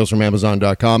materials from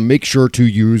Amazon.com, make sure to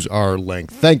use our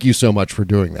link. Thank you so much for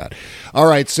doing that. All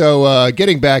right, so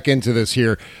getting back into this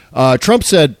here, Trump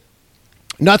said,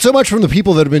 not so much from the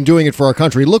people that have been doing it for our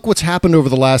country. Look what's happened over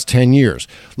the last 10 years.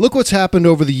 Look what's happened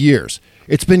over the years.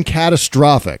 It's been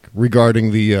catastrophic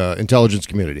regarding the intelligence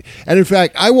community. And in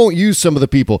fact, I won't use some of the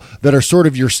people that are sort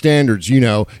of your standards, you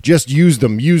know, just use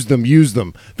them.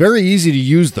 Very easy to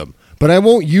use them. But I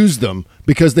won't use them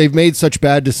because they've made such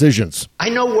bad decisions. I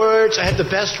know words. I have the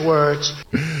best words.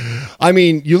 I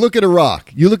mean, you look at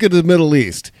Iraq, you look at the Middle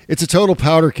East, it's a total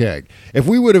powder keg. If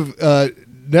we would have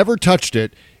never touched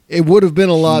it, it would have been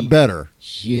a lot better.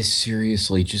 He is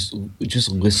seriously, just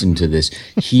listen to this.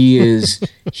 He is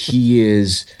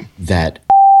that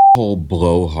whole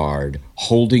blowhard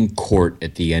holding court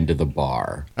at the end of the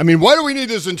bar. I mean, why do we need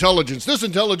this intelligence? This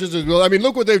intelligence is, I mean,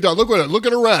 look what they've done. Look at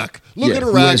Iraq.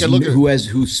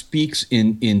 Who speaks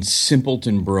in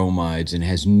simpleton bromides and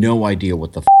has no idea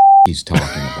what the he's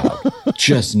talking about.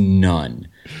 Just none.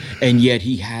 And yet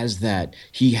he has that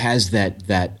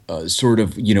sort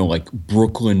of, you know, like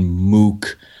Brooklyn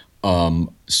mook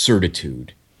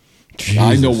certitude. Jesus.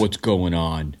 I know what's going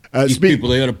on. These people,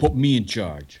 they ought to put me in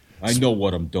charge. I know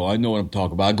what I'm doing. I know what I'm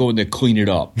talking about. I go in there, clean it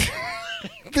up.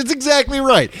 That's exactly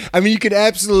right. I mean, you could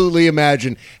absolutely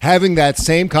imagine having that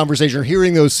same conversation or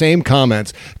hearing those same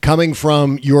comments coming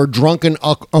from your drunken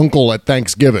uncle at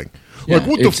Thanksgiving. Yeah, like,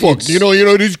 what the fuck? You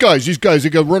know, these guys, they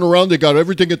got run around. They got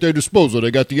everything at their disposal.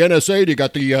 They got the NSA. They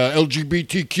got the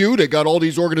LGBTQ. They got all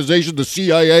these organizations, the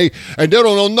CIA, and they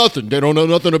don't know nothing. They don't know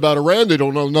nothing about Iran. They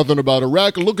don't know nothing about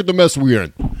Iraq. Look at the mess we're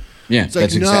in. Yeah,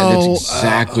 that's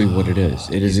exactly what it is.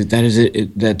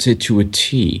 That's it to a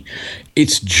T.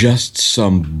 It's just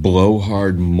some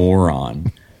blowhard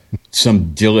moron,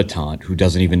 some dilettante who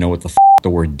doesn't even know what the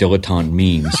word dilettante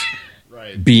means.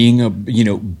 Right.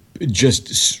 Being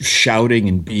just shouting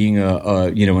and being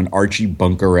an Archie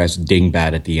Bunker-esque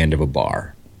dingbat at the end of a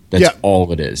bar. That's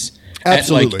all it is.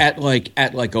 Absolutely. At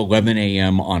 11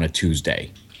 a.m. on a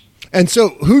Tuesday. And so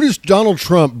who does Donald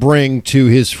Trump bring to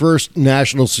his first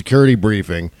national security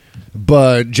briefing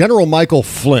but General Michael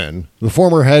Flynn, the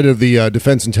former head of the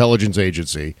Defense Intelligence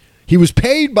Agency? He was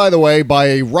paid, by the way, by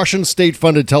a Russian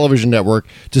state-funded television network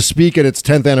to speak at its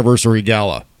 10th anniversary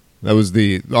gala. That was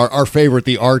our favorite,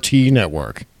 the RT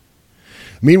network.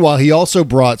 Meanwhile, he also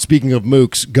brought, speaking of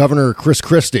mooks, Governor Chris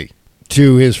Christie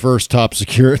to his first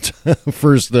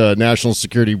national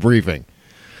security briefing.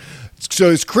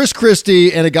 So it's Chris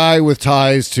Christie and a guy with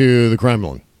ties to the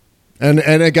Kremlin, and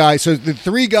a guy. So the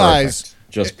three guys,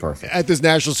 Just perfect. At this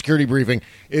national security briefing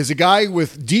is a guy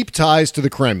with deep ties to the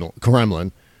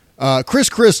Kremlin, Chris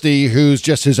Christie, who's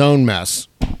just his own mess,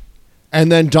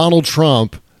 and then Donald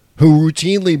Trump, who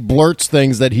routinely blurts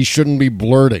things that he shouldn't be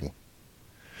blurting.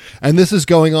 And this is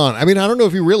going on. I mean, I don't know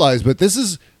if you realize, but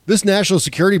this national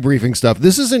security briefing stuff,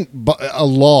 this isn't a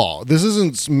law. This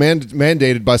isn't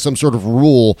mandated by some sort of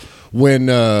rule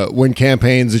when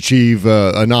campaigns achieve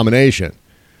a nomination.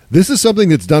 This is something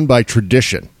that's done by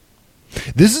tradition.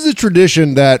 This is a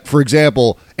tradition that, for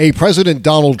example, a President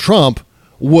Donald Trump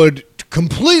would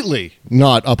completely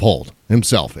not uphold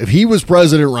himself. If he was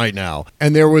president right now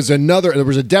and there was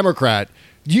a Democrat,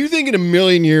 do you think in a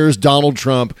million years Donald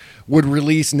Trump would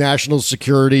release national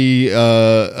security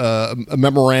a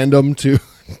memorandum to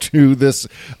this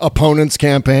opponent's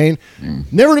campaign?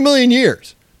 Never in a million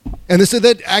years. And so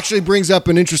that actually brings up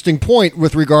an interesting point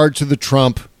with regard to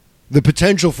the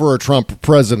potential for a Trump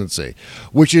presidency,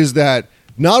 which is that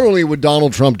not only would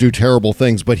Donald Trump do terrible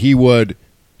things, but he would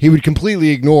completely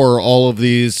ignore all of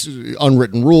these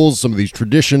unwritten rules, some of these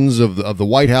traditions of the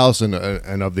White House and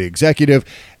of the executive,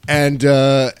 and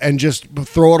just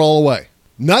throw it all away.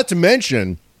 Not to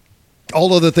mention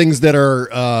all of the things that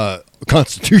are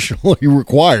constitutionally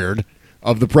required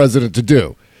of the president to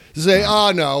do. To say,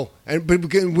 no,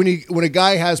 but when a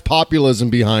guy has populism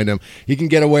behind him, he can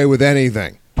get away with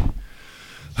anything.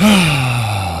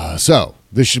 So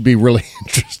this should be really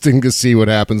interesting to see what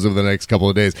happens over the next couple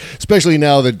of days, especially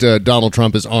now that Donald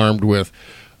Trump is armed with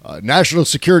national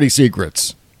security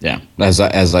secrets. Yeah, as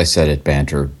I said at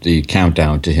Banter, the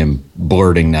countdown to him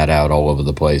blurting that out all over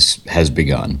the place has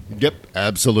begun. Yep,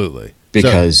 absolutely.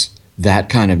 Because that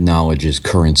kind of knowledge is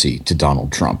currency to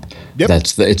Donald Trump. Yep.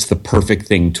 It's the perfect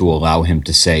thing to allow him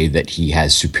to say that he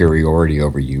has superiority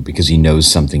over you because he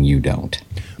knows something you don't.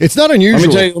 It's not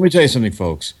unusual. Let me tell you something,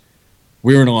 folks.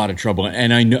 We're in a lot of trouble,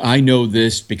 and I know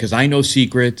this because I know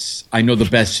secrets. I know the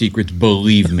best secrets,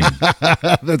 believe me.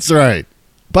 That's right.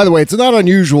 By the way, it's not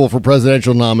unusual for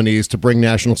presidential nominees to bring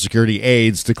national security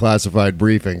aides to classified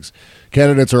briefings.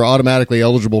 Candidates are automatically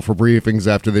eligible for briefings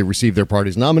after they receive their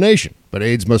party's nomination, but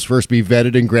aides must first be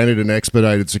vetted and granted an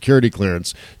expedited security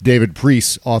clearance. David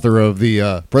Priest, author of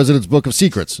the President's Book of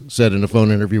Secrets, said in a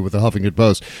phone interview with the Huffington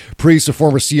Post. Priest, a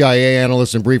former CIA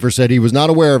analyst and briefer, said he was not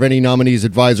aware of any nominee's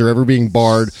advisor ever being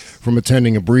barred from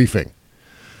attending a briefing.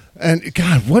 And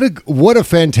God, what a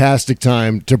fantastic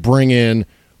time to bring in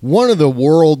one of the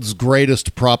world's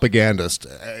greatest propagandists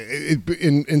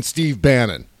in Steve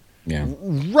Bannon. Yeah.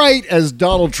 Right as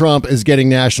Donald Trump is getting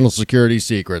national security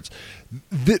secrets.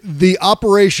 The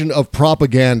operation of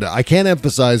propaganda, I can't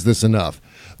emphasize this enough.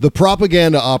 The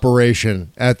propaganda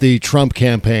operation at the Trump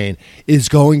campaign is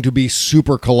going to be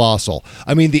super colossal.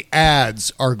 I mean, the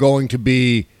ads are going to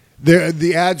be...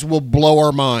 The ads will blow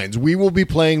our minds. We will be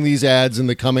playing these ads in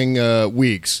the coming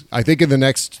weeks. I think in the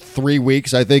next 3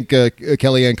 weeks, I think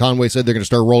Kellyanne Conway said they're going to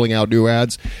start rolling out new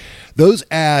ads. Those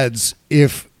ads,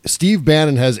 if Steve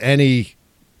Bannon has any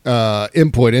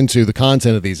input into the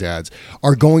content of these ads,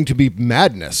 are going to be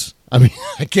madness. I mean,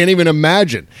 I can't even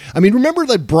imagine. I mean, remember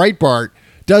that Breitbart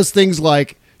does things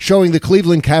like showing the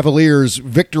Cleveland Cavaliers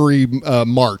victory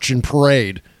march and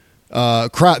parade,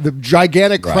 the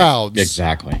gigantic crowds.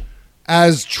 Exactly.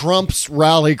 As Trump's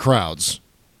rally crowds.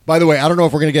 By the way, I don't know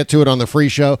if we're going to get to it on the free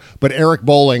show, but Eric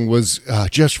Bolling was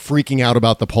just freaking out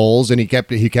about the polls, and he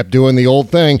kept doing the old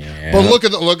thing. Yeah. But look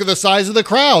at the size of the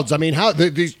crowds. I mean, how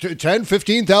these 10,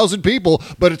 15,000 people,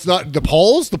 but it's not the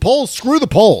polls. The polls, screw the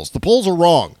polls. The polls are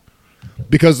wrong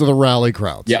because of the rally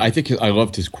crowds. Yeah, I think I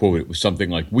loved his quote. It was something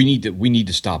like, "We need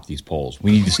to stop these polls.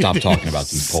 We need to stop talking about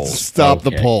these polls. Stop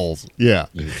the polls." Yeah.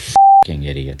 You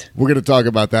idiot. We're going to talk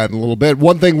about that in a little bit.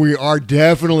 One thing we are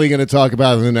definitely going to talk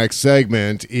about in the next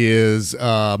segment is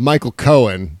Michael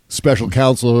Cohen, special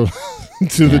counsel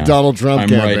to the Donald Trump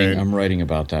campaign. I'm writing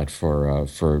about that for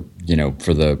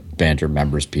the Banter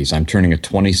members piece. I'm turning a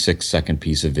 26-second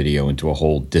piece of video into a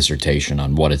whole dissertation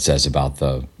on what it says about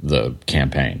the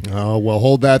campaign. Oh, well,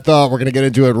 hold that thought. We're going to get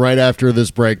into it right after this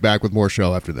break. Back with more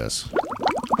show after this.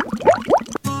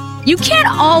 You can't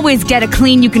always get a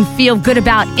clean you can feel good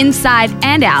about inside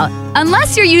and out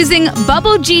unless you're using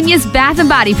Bubble Genius Bath and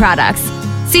Body products.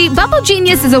 See, Bubble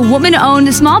Genius is a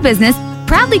woman-owned small business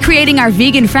proudly creating our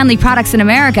vegan-friendly products in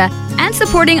America and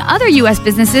supporting other U.S.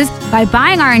 businesses by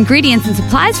buying our ingredients and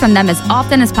supplies from them as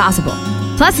often as possible.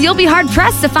 Plus, you'll be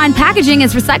hard-pressed to find packaging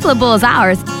as recyclable as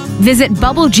ours. Visit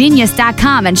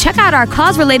BubbleGenius.com and check out our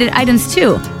cause-related items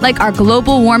too, like our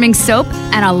global warming soap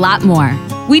and a lot more.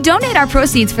 We donate our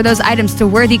proceeds for those items to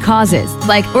worthy causes,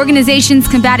 like organizations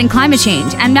combating climate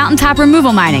change and mountaintop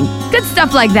removal mining. Good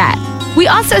stuff like that. We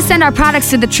also send our products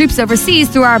to the troops overseas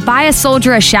through our Buy a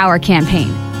Soldier a Shower campaign.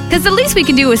 Because the least we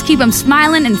can do is keep them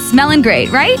smiling and smelling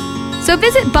great, right? So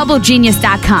visit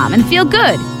BubbleGenius.com and feel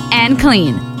good and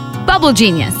clean. Bubble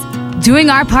Genius, doing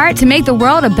our part to make the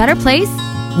world a better place,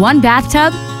 one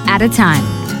bathtub at a time.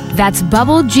 That's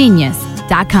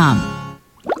BubbleGenius.com.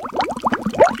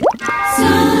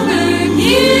 Summer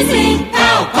music.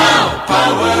 Pow, pow,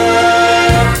 power.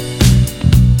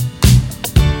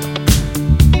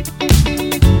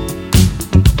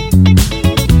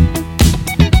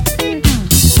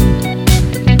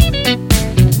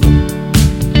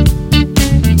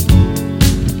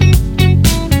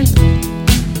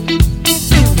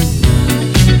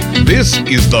 This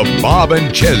is the Bob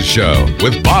and Chez Show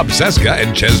with Bob Cesca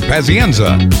and Chez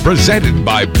Pazienza, presented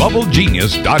by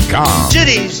BubbleGenius.com.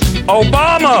 Cities.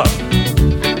 Obama!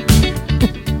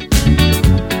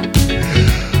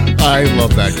 I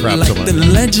love that crap so much. The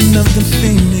legend of the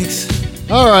Phoenix.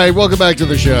 All right, welcome back to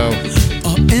the show.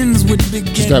 All ends with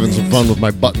beginnings. Just having some fun with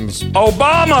my buttons.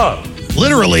 Obama!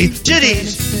 Literally.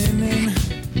 Cities.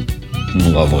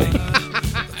 Lovely.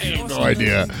 I have no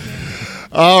idea.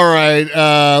 All right,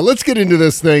 let's get into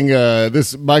this thing.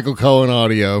 This Michael Cohen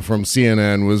audio from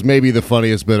CNN was maybe the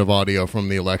funniest bit of audio from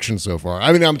the election so far.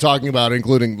 I mean, I'm talking about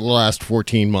including the last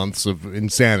 14 months of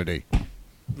insanity.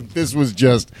 This was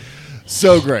just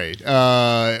so great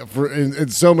in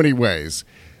so many ways.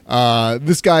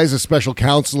 This guy is a special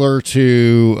counselor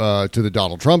to the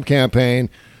Donald Trump campaign.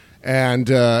 And,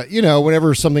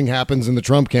 whenever something happens in the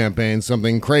Trump campaign,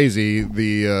 something crazy,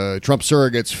 the Trump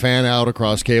surrogates fan out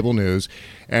across cable news,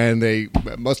 and they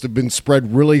must have been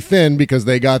spread really thin because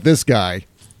they got this guy.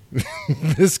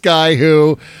 This guy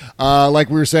who, like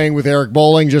we were saying with Eric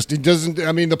Bolling, just it doesn't,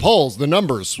 I mean, the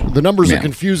numbers are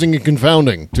confusing and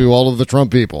confounding to all of the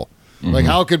Trump people. Mm-hmm.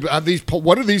 Like,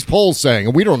 what are these polls saying?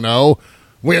 And we don't know.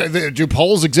 Do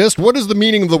polls exist? What is the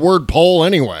meaning of the word poll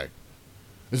anyway?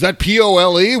 Is that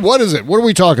POLE? What is it? What are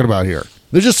we talking about here?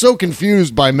 They're just so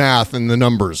confused by math and the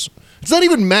numbers. It's not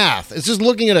even math. It's just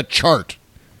looking at a chart.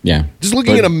 Yeah. Just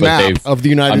looking at a map of the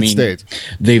United States.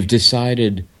 They've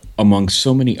decided, among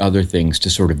so many other things, to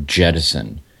sort of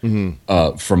jettison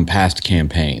from past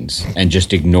campaigns and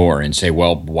just ignore and say,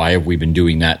 well, why have we been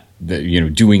doing that,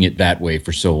 doing it that way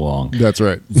for so long? That's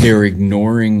right. They're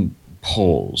ignoring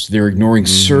polls. They're ignoring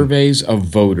surveys of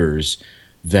voters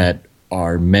that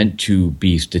are meant to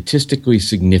be statistically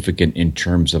significant in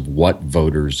terms of what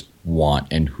voters want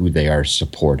and who they are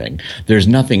supporting. There's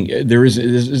not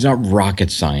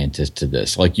rocket scientist to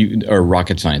this,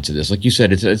 rocket science to this. Like you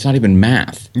said, it's not even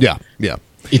math. Yeah.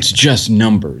 It's just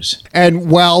numbers. And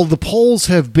while the polls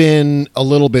have been a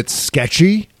little bit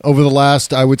sketchy over the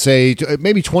last, I would say,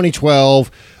 maybe 2012,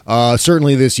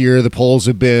 certainly this year, the polls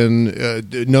have been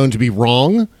known to be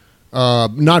wrong.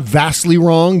 Not vastly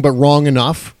wrong, but wrong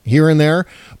enough here and there.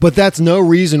 But that's no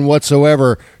reason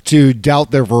whatsoever to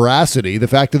doubt their veracity. The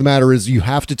fact of the matter is you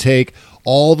have to take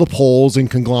all the polls in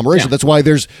conglomeration. Yeah. That's why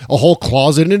there's a whole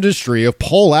closet industry of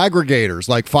poll aggregators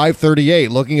like 538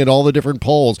 looking at all the different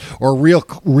polls, or real,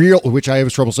 which I have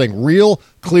trouble saying, Real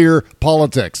Clear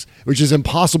Politics, which is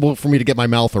impossible for me to get my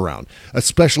mouth around,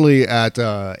 especially at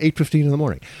 8:15 in the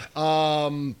morning.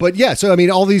 But yeah, so I mean,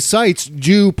 all these sites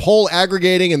do poll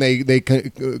aggregating, and they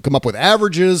come up with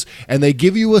averages, and they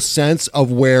give you a sense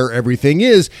of where everything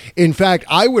is. In fact,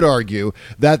 I would argue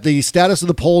that the status of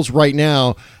the polls right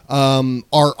now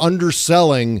are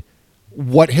underselling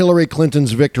what Hillary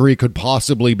Clinton's victory could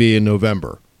possibly be in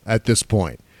November at this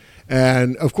point.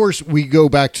 And of course, we go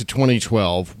back to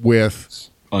 2012 with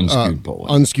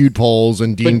unskewed polls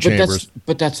and Dean Chambers.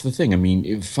 But that's the thing. I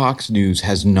mean, Fox News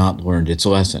has not learned its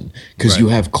lesson, because you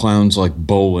have clowns like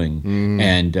Bolling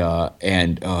and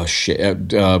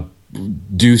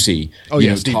Ducey,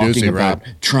 Steve talking Ducey, about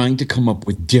trying to come up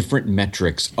with different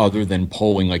metrics other than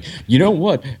polling. Like, you know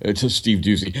what, to Steve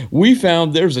Ducey, we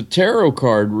found there's a tarot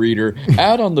card reader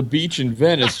out on the beach in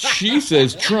Venice. She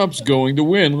says Trump's going to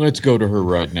win. Let's go to her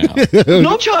right now.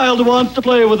 No child wants to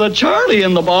play with a Charlie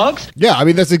in the box. Yeah, I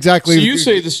mean, that's exactly... So you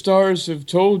say the stars have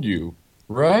told you,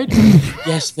 right?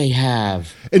 Yes, they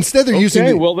have. Instead, they're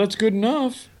using... well, that's good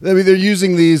enough. I mean, they're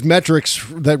using these metrics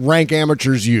that rank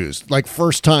amateurs use, like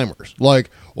first-timers.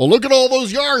 Like, well, look at all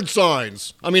those yard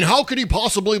signs. I mean, how could he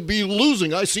possibly be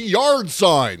losing? I see yard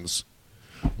signs.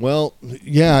 Well,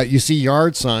 yeah, you see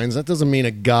yard signs. That doesn't mean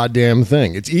a goddamn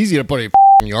thing. It's easy to put a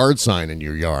yard sign in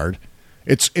your yard.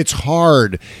 It's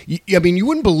hard. I mean, you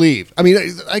wouldn't believe. I mean,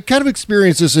 I kind of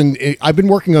experienced this, I've been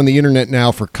working on the internet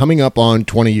now for coming up on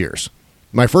 20 years.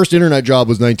 My first internet job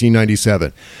was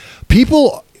 1997.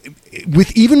 People,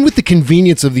 even with the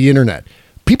convenience of the internet,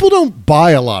 people don't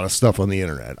buy a lot of stuff on the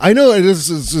internet. I know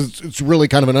it's really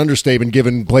kind of an understatement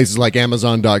given places like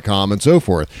Amazon.com and so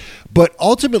forth. But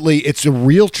ultimately, it's a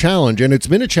real challenge, and it's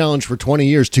been a challenge for 20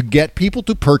 years to get people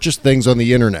to purchase things on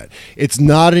the internet. It's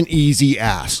not an easy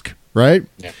ask, right?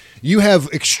 Yeah. You have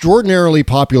extraordinarily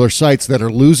popular sites that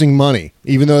are losing money,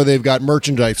 even though they've got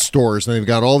merchandise stores and they've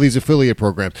got all these affiliate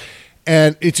programs.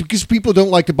 And it's because people don't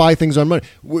like to buy things on the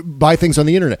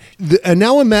internet. And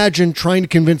now imagine trying to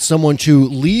convince someone to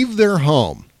leave their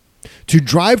home, to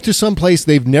drive to some place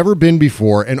they've never been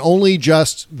before and only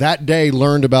just that day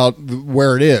learned about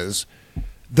where it is,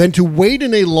 then to wait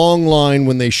in a long line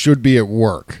when they should be at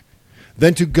work,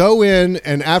 then to go in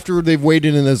and after they've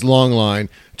waited in this long line,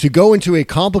 to go into a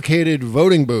complicated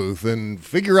voting booth and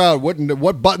figure out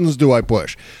what buttons do I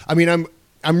push. I mean,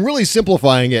 I'm really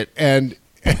simplifying it and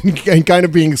kind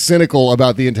of being cynical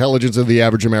about the intelligence of the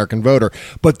average American voter.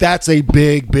 But that's a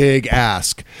big, big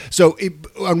ask. So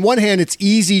on one hand, it's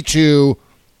easy to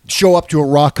show up to a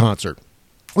rock concert.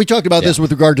 We talked about this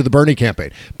with regard to the Bernie campaign.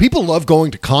 People love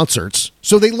going to concerts,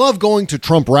 so they love going to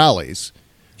Trump rallies.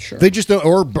 Sure. They just don't,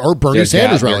 or Bernie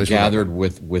Sanders rallies. They're gathered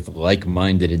with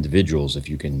like-minded individuals, if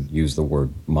you can use the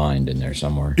word mind in there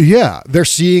somewhere. Yeah, they're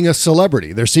seeing a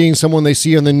celebrity. They're seeing someone they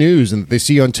see on the news and they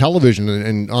see on television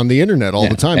and on the internet all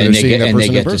the time. And they're seeing that person. And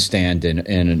they get to stand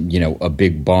in a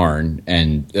big barn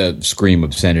and scream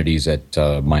obscenities at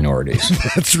minorities.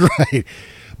 That's right.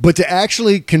 But to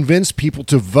actually convince people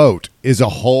to vote is a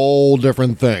whole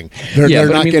different thing. They're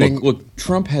not getting. Look,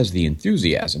 Trump has the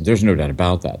enthusiasm. There's no doubt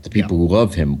about that. The people who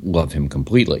love him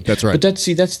completely. That's right. But that's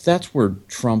where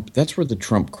the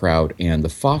Trump crowd and the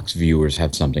Fox viewers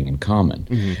have something in common,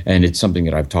 and it's something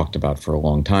that I've talked about for a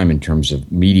long time in terms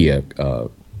of media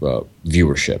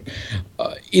viewership.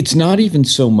 It's not even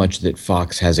so much that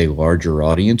Fox has a larger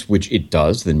audience, which it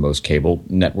does than most cable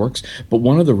networks, but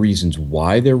one of the reasons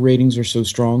why their ratings are so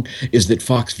strong is that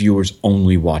Fox viewers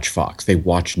only watch Fox. They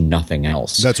watch nothing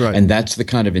else. That's right. And that's the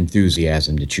kind of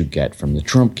enthusiasm that you get from the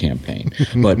Trump campaign.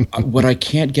 But what I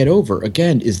can't get over,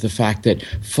 again, is the fact that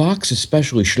Fox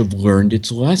especially should have learned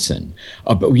its lesson.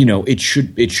 It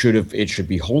should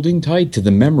be holding tight to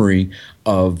the memory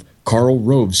of Karl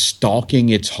Rove stalking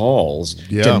its halls,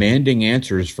 demanding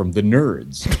answers from the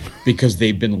nerds because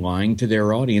they've been lying to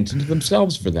their audience and to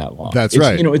themselves for that long. That's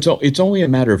right. It's only a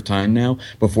matter of time now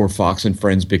before Fox and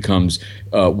Friends becomes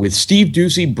with Steve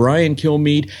Doocy, Brian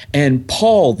Kilmeade, and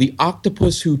Paul, the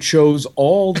octopus who chose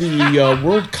all the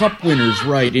World Cup winners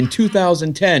right in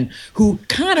 2010, who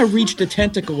kind of reached a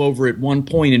tentacle over at one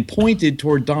point and pointed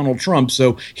toward Donald Trump.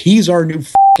 So he's our new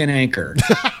fucking anchor.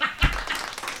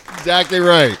 Exactly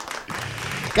right.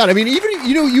 God, I mean, even,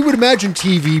 you would imagine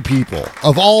TV people,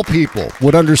 of all people,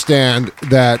 would understand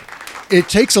that it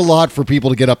takes a lot for people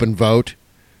to get up and vote.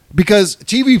 Because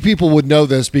TV people would know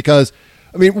this because,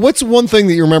 I mean, what's one thing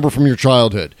that you remember from your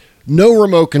childhood? No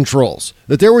remote controls.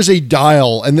 That there was a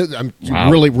dial, and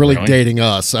I'm really dating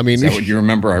us. I mean, is that what you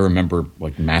remember? I remember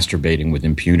like masturbating with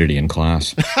impunity in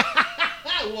class.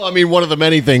 Well, I mean, one of the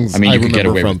many things you could get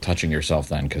away with touching yourself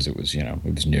then because it was, it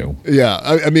was new. Yeah,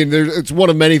 I mean, it's one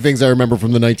of many things I remember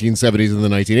from the 1970s and the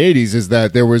 1980s is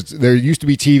that there used to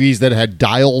be TVs that had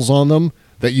dials on them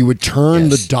that you would turn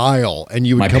the dial and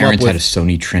you would come up with. My parents had a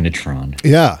Sony Trinitron.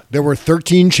 Yeah, there were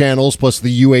 13 channels plus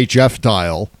the UHF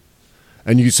dial.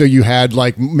 And you had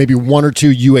like maybe one or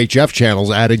two UHF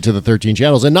channels added to the 13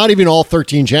 channels. And not even all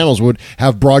 13 channels would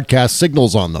have broadcast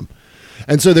signals on them.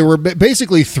 And so there were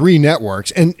basically three networks,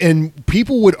 and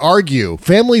people would argue,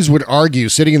 families would argue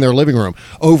sitting in their living room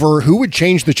over who would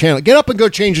change the channel. Get up and go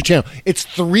change the channel. It's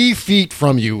 3 feet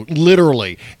from you,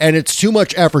 literally, and it's too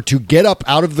much effort to get up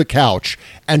out of the couch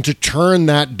and to turn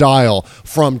that dial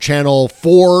from channel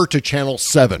 4 to channel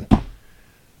 7.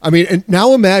 I mean, and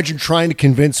now imagine trying to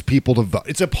convince people to vote.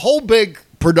 It's a whole big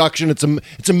production.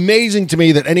 It's amazing to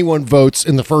me that anyone votes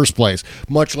in the first place,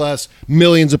 much less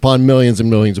millions upon millions and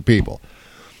millions of people.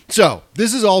 So,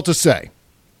 this is all to say,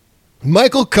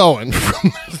 Michael Cohen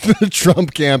from the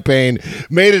Trump campaign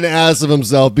made an ass of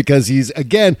himself because he's,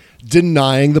 again,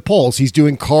 denying the polls. He's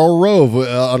doing Karl Rove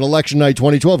on election night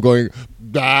 2012 going,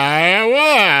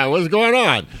 what's going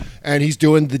on? And he's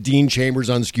doing the Dean Chambers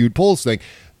unskewed polls thing.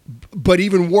 But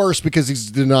even worse because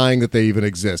he's denying that they even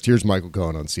exist. Here's Michael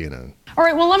Cohen on CNN. All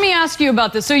right, well, let me ask you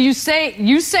about this. So you say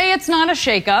it's not a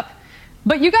shakeup,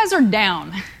 but you guys are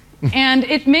down. And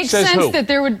it makes sense that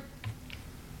there would...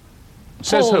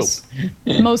 Says polls,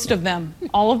 who? Most of them.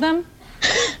 All of them?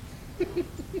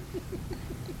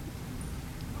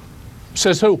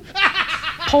 Says who?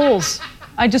 Polls.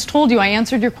 I just told you. I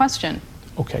answered your question.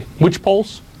 Okay. Which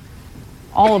polls?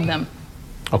 All of them.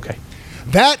 Okay.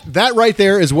 That right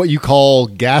there is what you call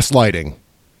gaslighting.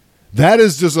 That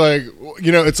is just like,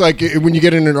 it's like when you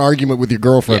get in an argument with your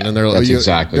girlfriend and they're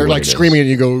like screaming and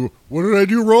you go, "What did I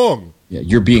do wrong?" Yeah,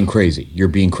 you're being crazy. You're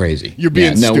being crazy. You're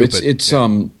being stupid. It's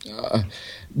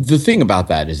the thing about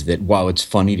that is that while it's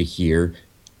funny to hear,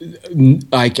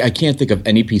 I can't think of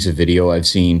any piece of video I've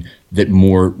seen that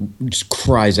more just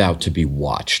cries out to be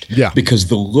watched. Yeah. Because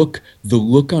the look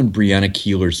on Breonna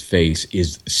Keeler's face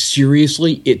is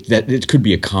seriously it could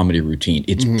be a comedy routine.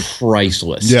 It's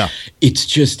priceless. Yeah. It's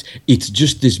just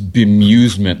this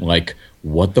bemusement, like,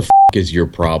 what the is your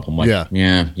problem? Like,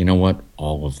 yeah, you know what?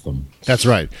 All of them. That's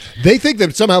right. They think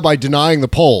that somehow by denying the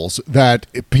polls that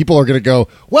people are going to go,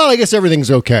 well, I guess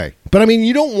everything's okay. But I mean,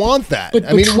 you don't want that. But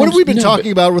what have we been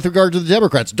talking about with regard to the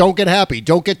Democrats? Don't get happy.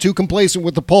 Don't get too complacent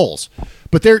with the polls.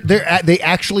 But they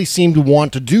actually seem to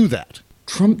want to do that.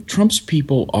 Trump's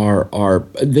people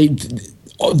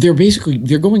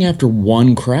they're going after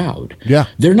one crowd. Yeah.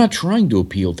 They're not trying to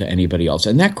appeal to anybody else.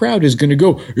 And that crowd is going to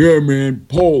go, yeah, man,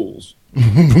 polls.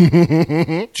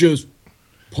 Just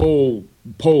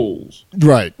polls.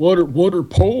 Right. What are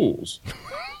polls?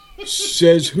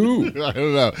 Says who? I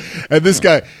don't know. And this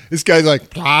guy's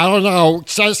like, I don't know.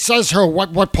 Says who?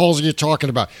 What polls are you talking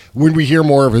about? When we hear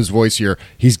more of his voice here,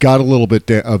 he's got a little bit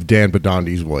of Dan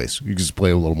Bidondi's voice. You can just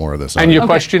play a little more of this. And your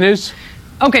question is?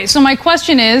 Okay, so my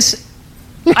question is,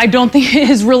 I don't think it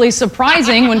is really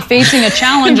surprising when facing a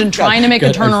challenge and trying to make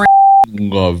a turnaround.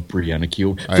 Love Breonna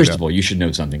Keeler. First of all, you should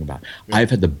know something about. I've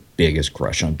had the biggest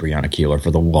crush on Breonna Keeler for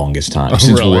the longest time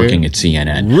since working at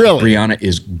CNN. Really? Breonna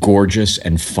is gorgeous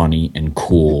and funny and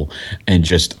cool and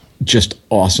just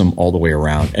awesome all the way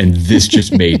around. And this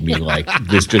just made me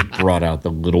this just brought out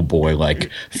the little boy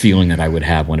feeling that I would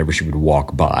have whenever she would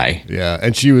walk by. Yeah,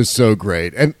 and she was so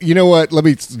great. And you know what? Let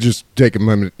me just take a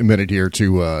minute here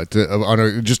to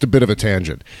on just a bit of a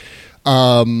tangent.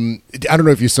 I don't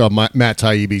know if you saw Matt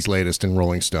Taibbi's latest in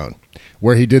Rolling Stone,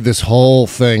 where he did this whole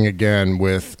thing again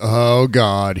with, oh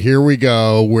God, here we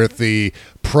go with the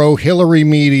pro-Hillary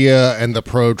media and the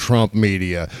pro-Trump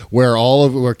media, where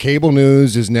cable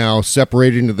news is now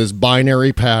separated into this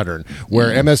binary pattern, where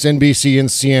MSNBC and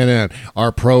CNN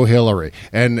are pro-Hillary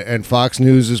and Fox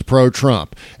News is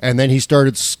pro-Trump. And then he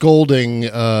started scolding,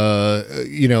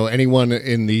 anyone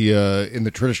in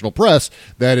the traditional press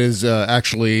that is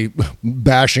actually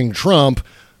bashing Trump.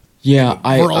 Yeah,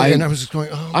 and I was just going,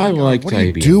 oh my God, like what are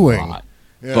you Taibbi doing? A lot.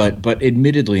 Yeah. But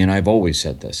admittedly, and I've always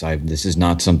said this, this is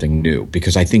not something new,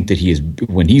 because I think that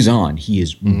when he's on, he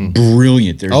is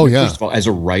brilliant. First of all, as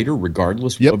a writer,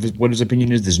 regardless of what his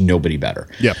opinion is, there's nobody better.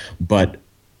 Yeah. But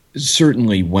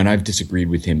certainly when I've disagreed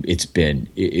with him, it's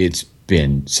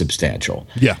been substantial.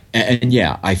 Yeah. And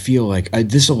I feel like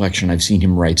this election, I've seen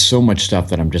him write so much stuff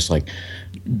that I'm just like,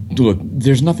 look,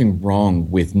 there's nothing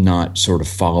wrong with not sort of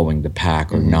following the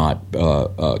pack or not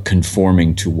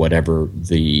conforming to whatever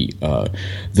the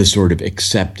sort of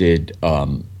accepted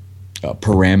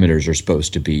parameters are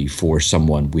supposed to be for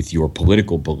someone with your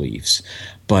political beliefs.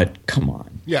 But come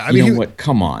on. Yeah, I mean, you know what?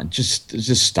 Come on. Just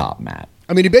stop, Matt.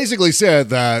 I mean, he basically said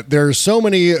that there are so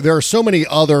many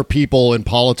other people in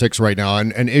politics right now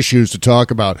and issues to talk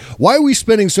about. Why are we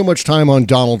spending so much time on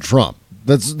Donald Trump?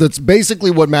 That's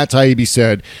basically what Matt Taibbi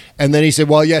said. And then he said,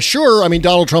 well, yeah, sure. I mean,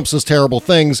 Donald Trump says terrible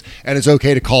things and it's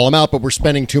okay to call him out, but we're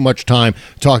spending too much time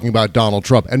talking about Donald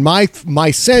Trump. And my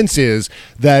sense is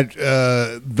that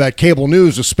that cable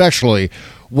news especially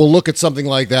will look at something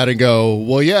like that and go,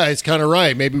 well, yeah, he's kind of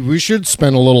right. Maybe we should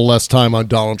spend a little less time on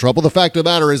Donald Trump. Well, the fact of the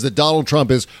matter is that Donald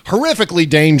Trump is horrifically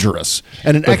dangerous.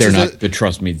 And but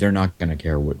trust me, they're not going to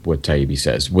care what Taibbi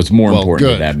says. What's more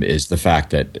important to them is the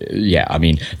fact that,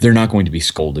 they're not going to be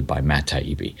scolded by Matt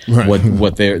Taibbi. Right.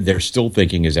 What they're still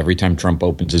thinking is every time Trump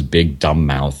opens his big dumb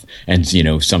mouth and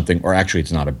something, or actually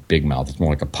it's not a big mouth, it's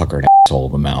more like a puckered asshole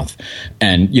of a mouth,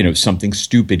 and something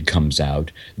stupid comes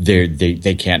out,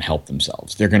 they can't help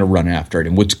themselves. They're going to run after it.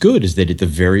 And what's good is that at the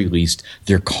very least,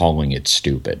 they're calling it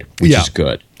stupid, which is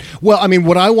good. Well, I mean,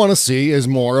 what I want to see is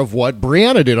more of what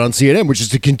Breonna did on CNN, which is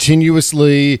to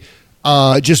continuously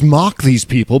just mock these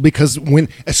people, because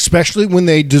especially when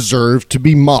they deserve to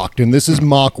be mocked, and this is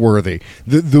mock-worthy,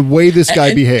 the way this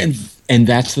guy behaved. And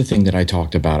that's the thing that I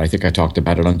talked about. I think I talked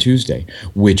about it on Tuesday,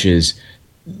 which is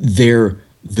the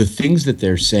things that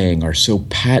they're saying are so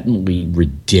patently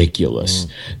ridiculous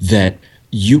that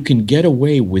you can get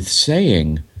away with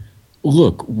saying,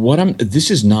 look,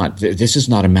 this is not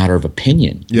a matter of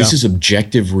opinion. Yeah. This is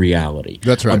objective reality.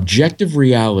 That's right. Objective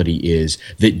reality is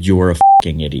that you're a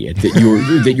fucking idiot,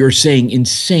 that you're saying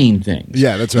insane things.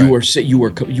 Yeah, that's right.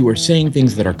 You are saying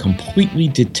things that are completely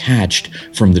detached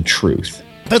from the truth.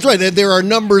 That's right. There are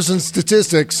numbers and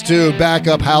statistics to back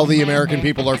up how the American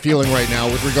people are feeling right now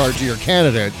with regard to your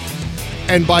candidate.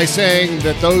 And by saying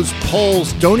that those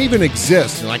polls don't even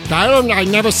exist, you're like, I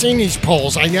never seen these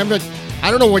polls. I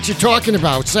don't know what you're talking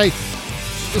about. Say,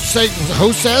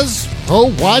 who says?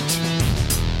 Who, what?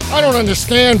 I don't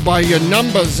understand by your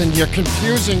numbers and your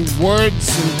confusing words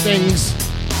and things.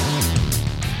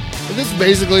 But this is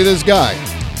basically this guy.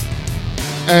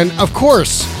 And, of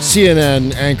course,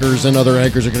 CNN anchors and other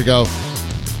anchors are going to go,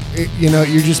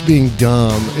 you're just being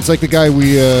dumb. It's like the guy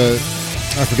I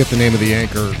forget the name of the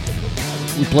anchor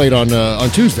we played on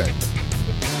Tuesday,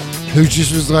 who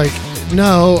just was like,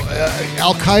 no,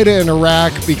 Al-Qaeda in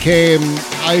Iraq became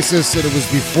ISIS and it was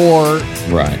before.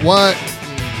 Right. What?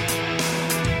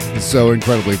 It's so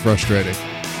incredibly frustrating.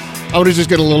 I want to just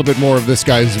get a little bit more of this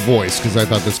guy's voice because I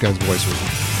thought this guy's voice was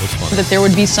funny. That there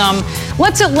would be some,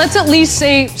 let's at least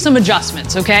say some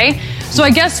adjustments, okay? So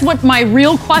I guess what my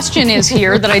real question is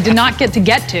here that I did not get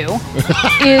to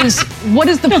is, what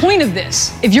is the point of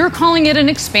this? If you're calling it an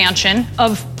expansion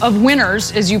of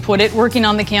winners, as you put it, working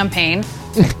on the campaign,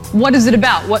 what is it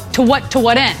about? To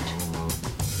what end?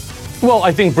 Well,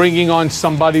 I think bringing on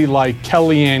somebody like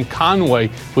Kellyanne Conway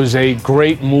was a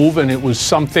great move, and it was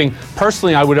something,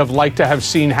 personally, I would have liked to have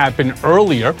seen happen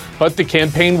earlier, but the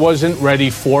campaign wasn't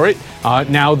ready for it.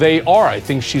 Now they are. I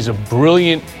think she's a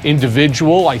brilliant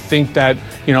individual. I think that,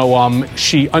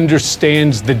 she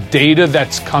understands the data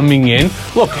that's coming in.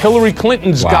 Look, Hillary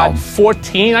Clinton's got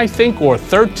 14, I think, or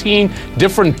 13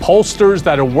 different pollsters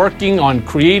that are working on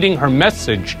creating her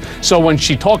message. So when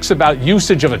she talks about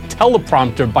usage of a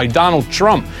teleprompter by Donald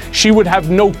Trump, she would have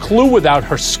no clue without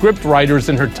her script writers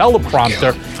and her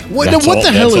teleprompter. What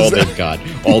the hell is that? They've got.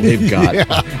 All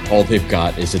they've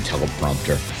got is a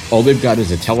teleprompter. All they've got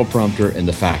is a teleprompter and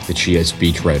the fact that she has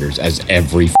speechwriters, as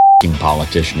every f***ing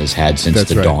politician has had since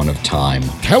the dawn of time.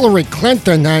 Hillary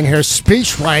Clinton and her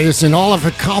speechwriters and all of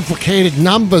her complicated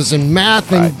numbers and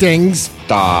math and things.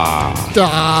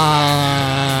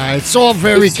 It's all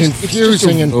very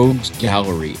confusing. It's just a rogues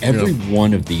gallery. Every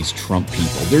one of these Trump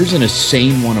people, there's an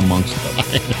insane one amongst them.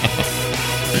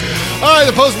 All right,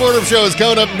 the Postmortem Show is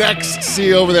coming up next. See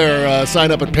you over there. Sign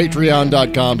up at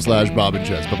patreon.com/Bob and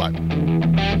Chez. Bye-bye.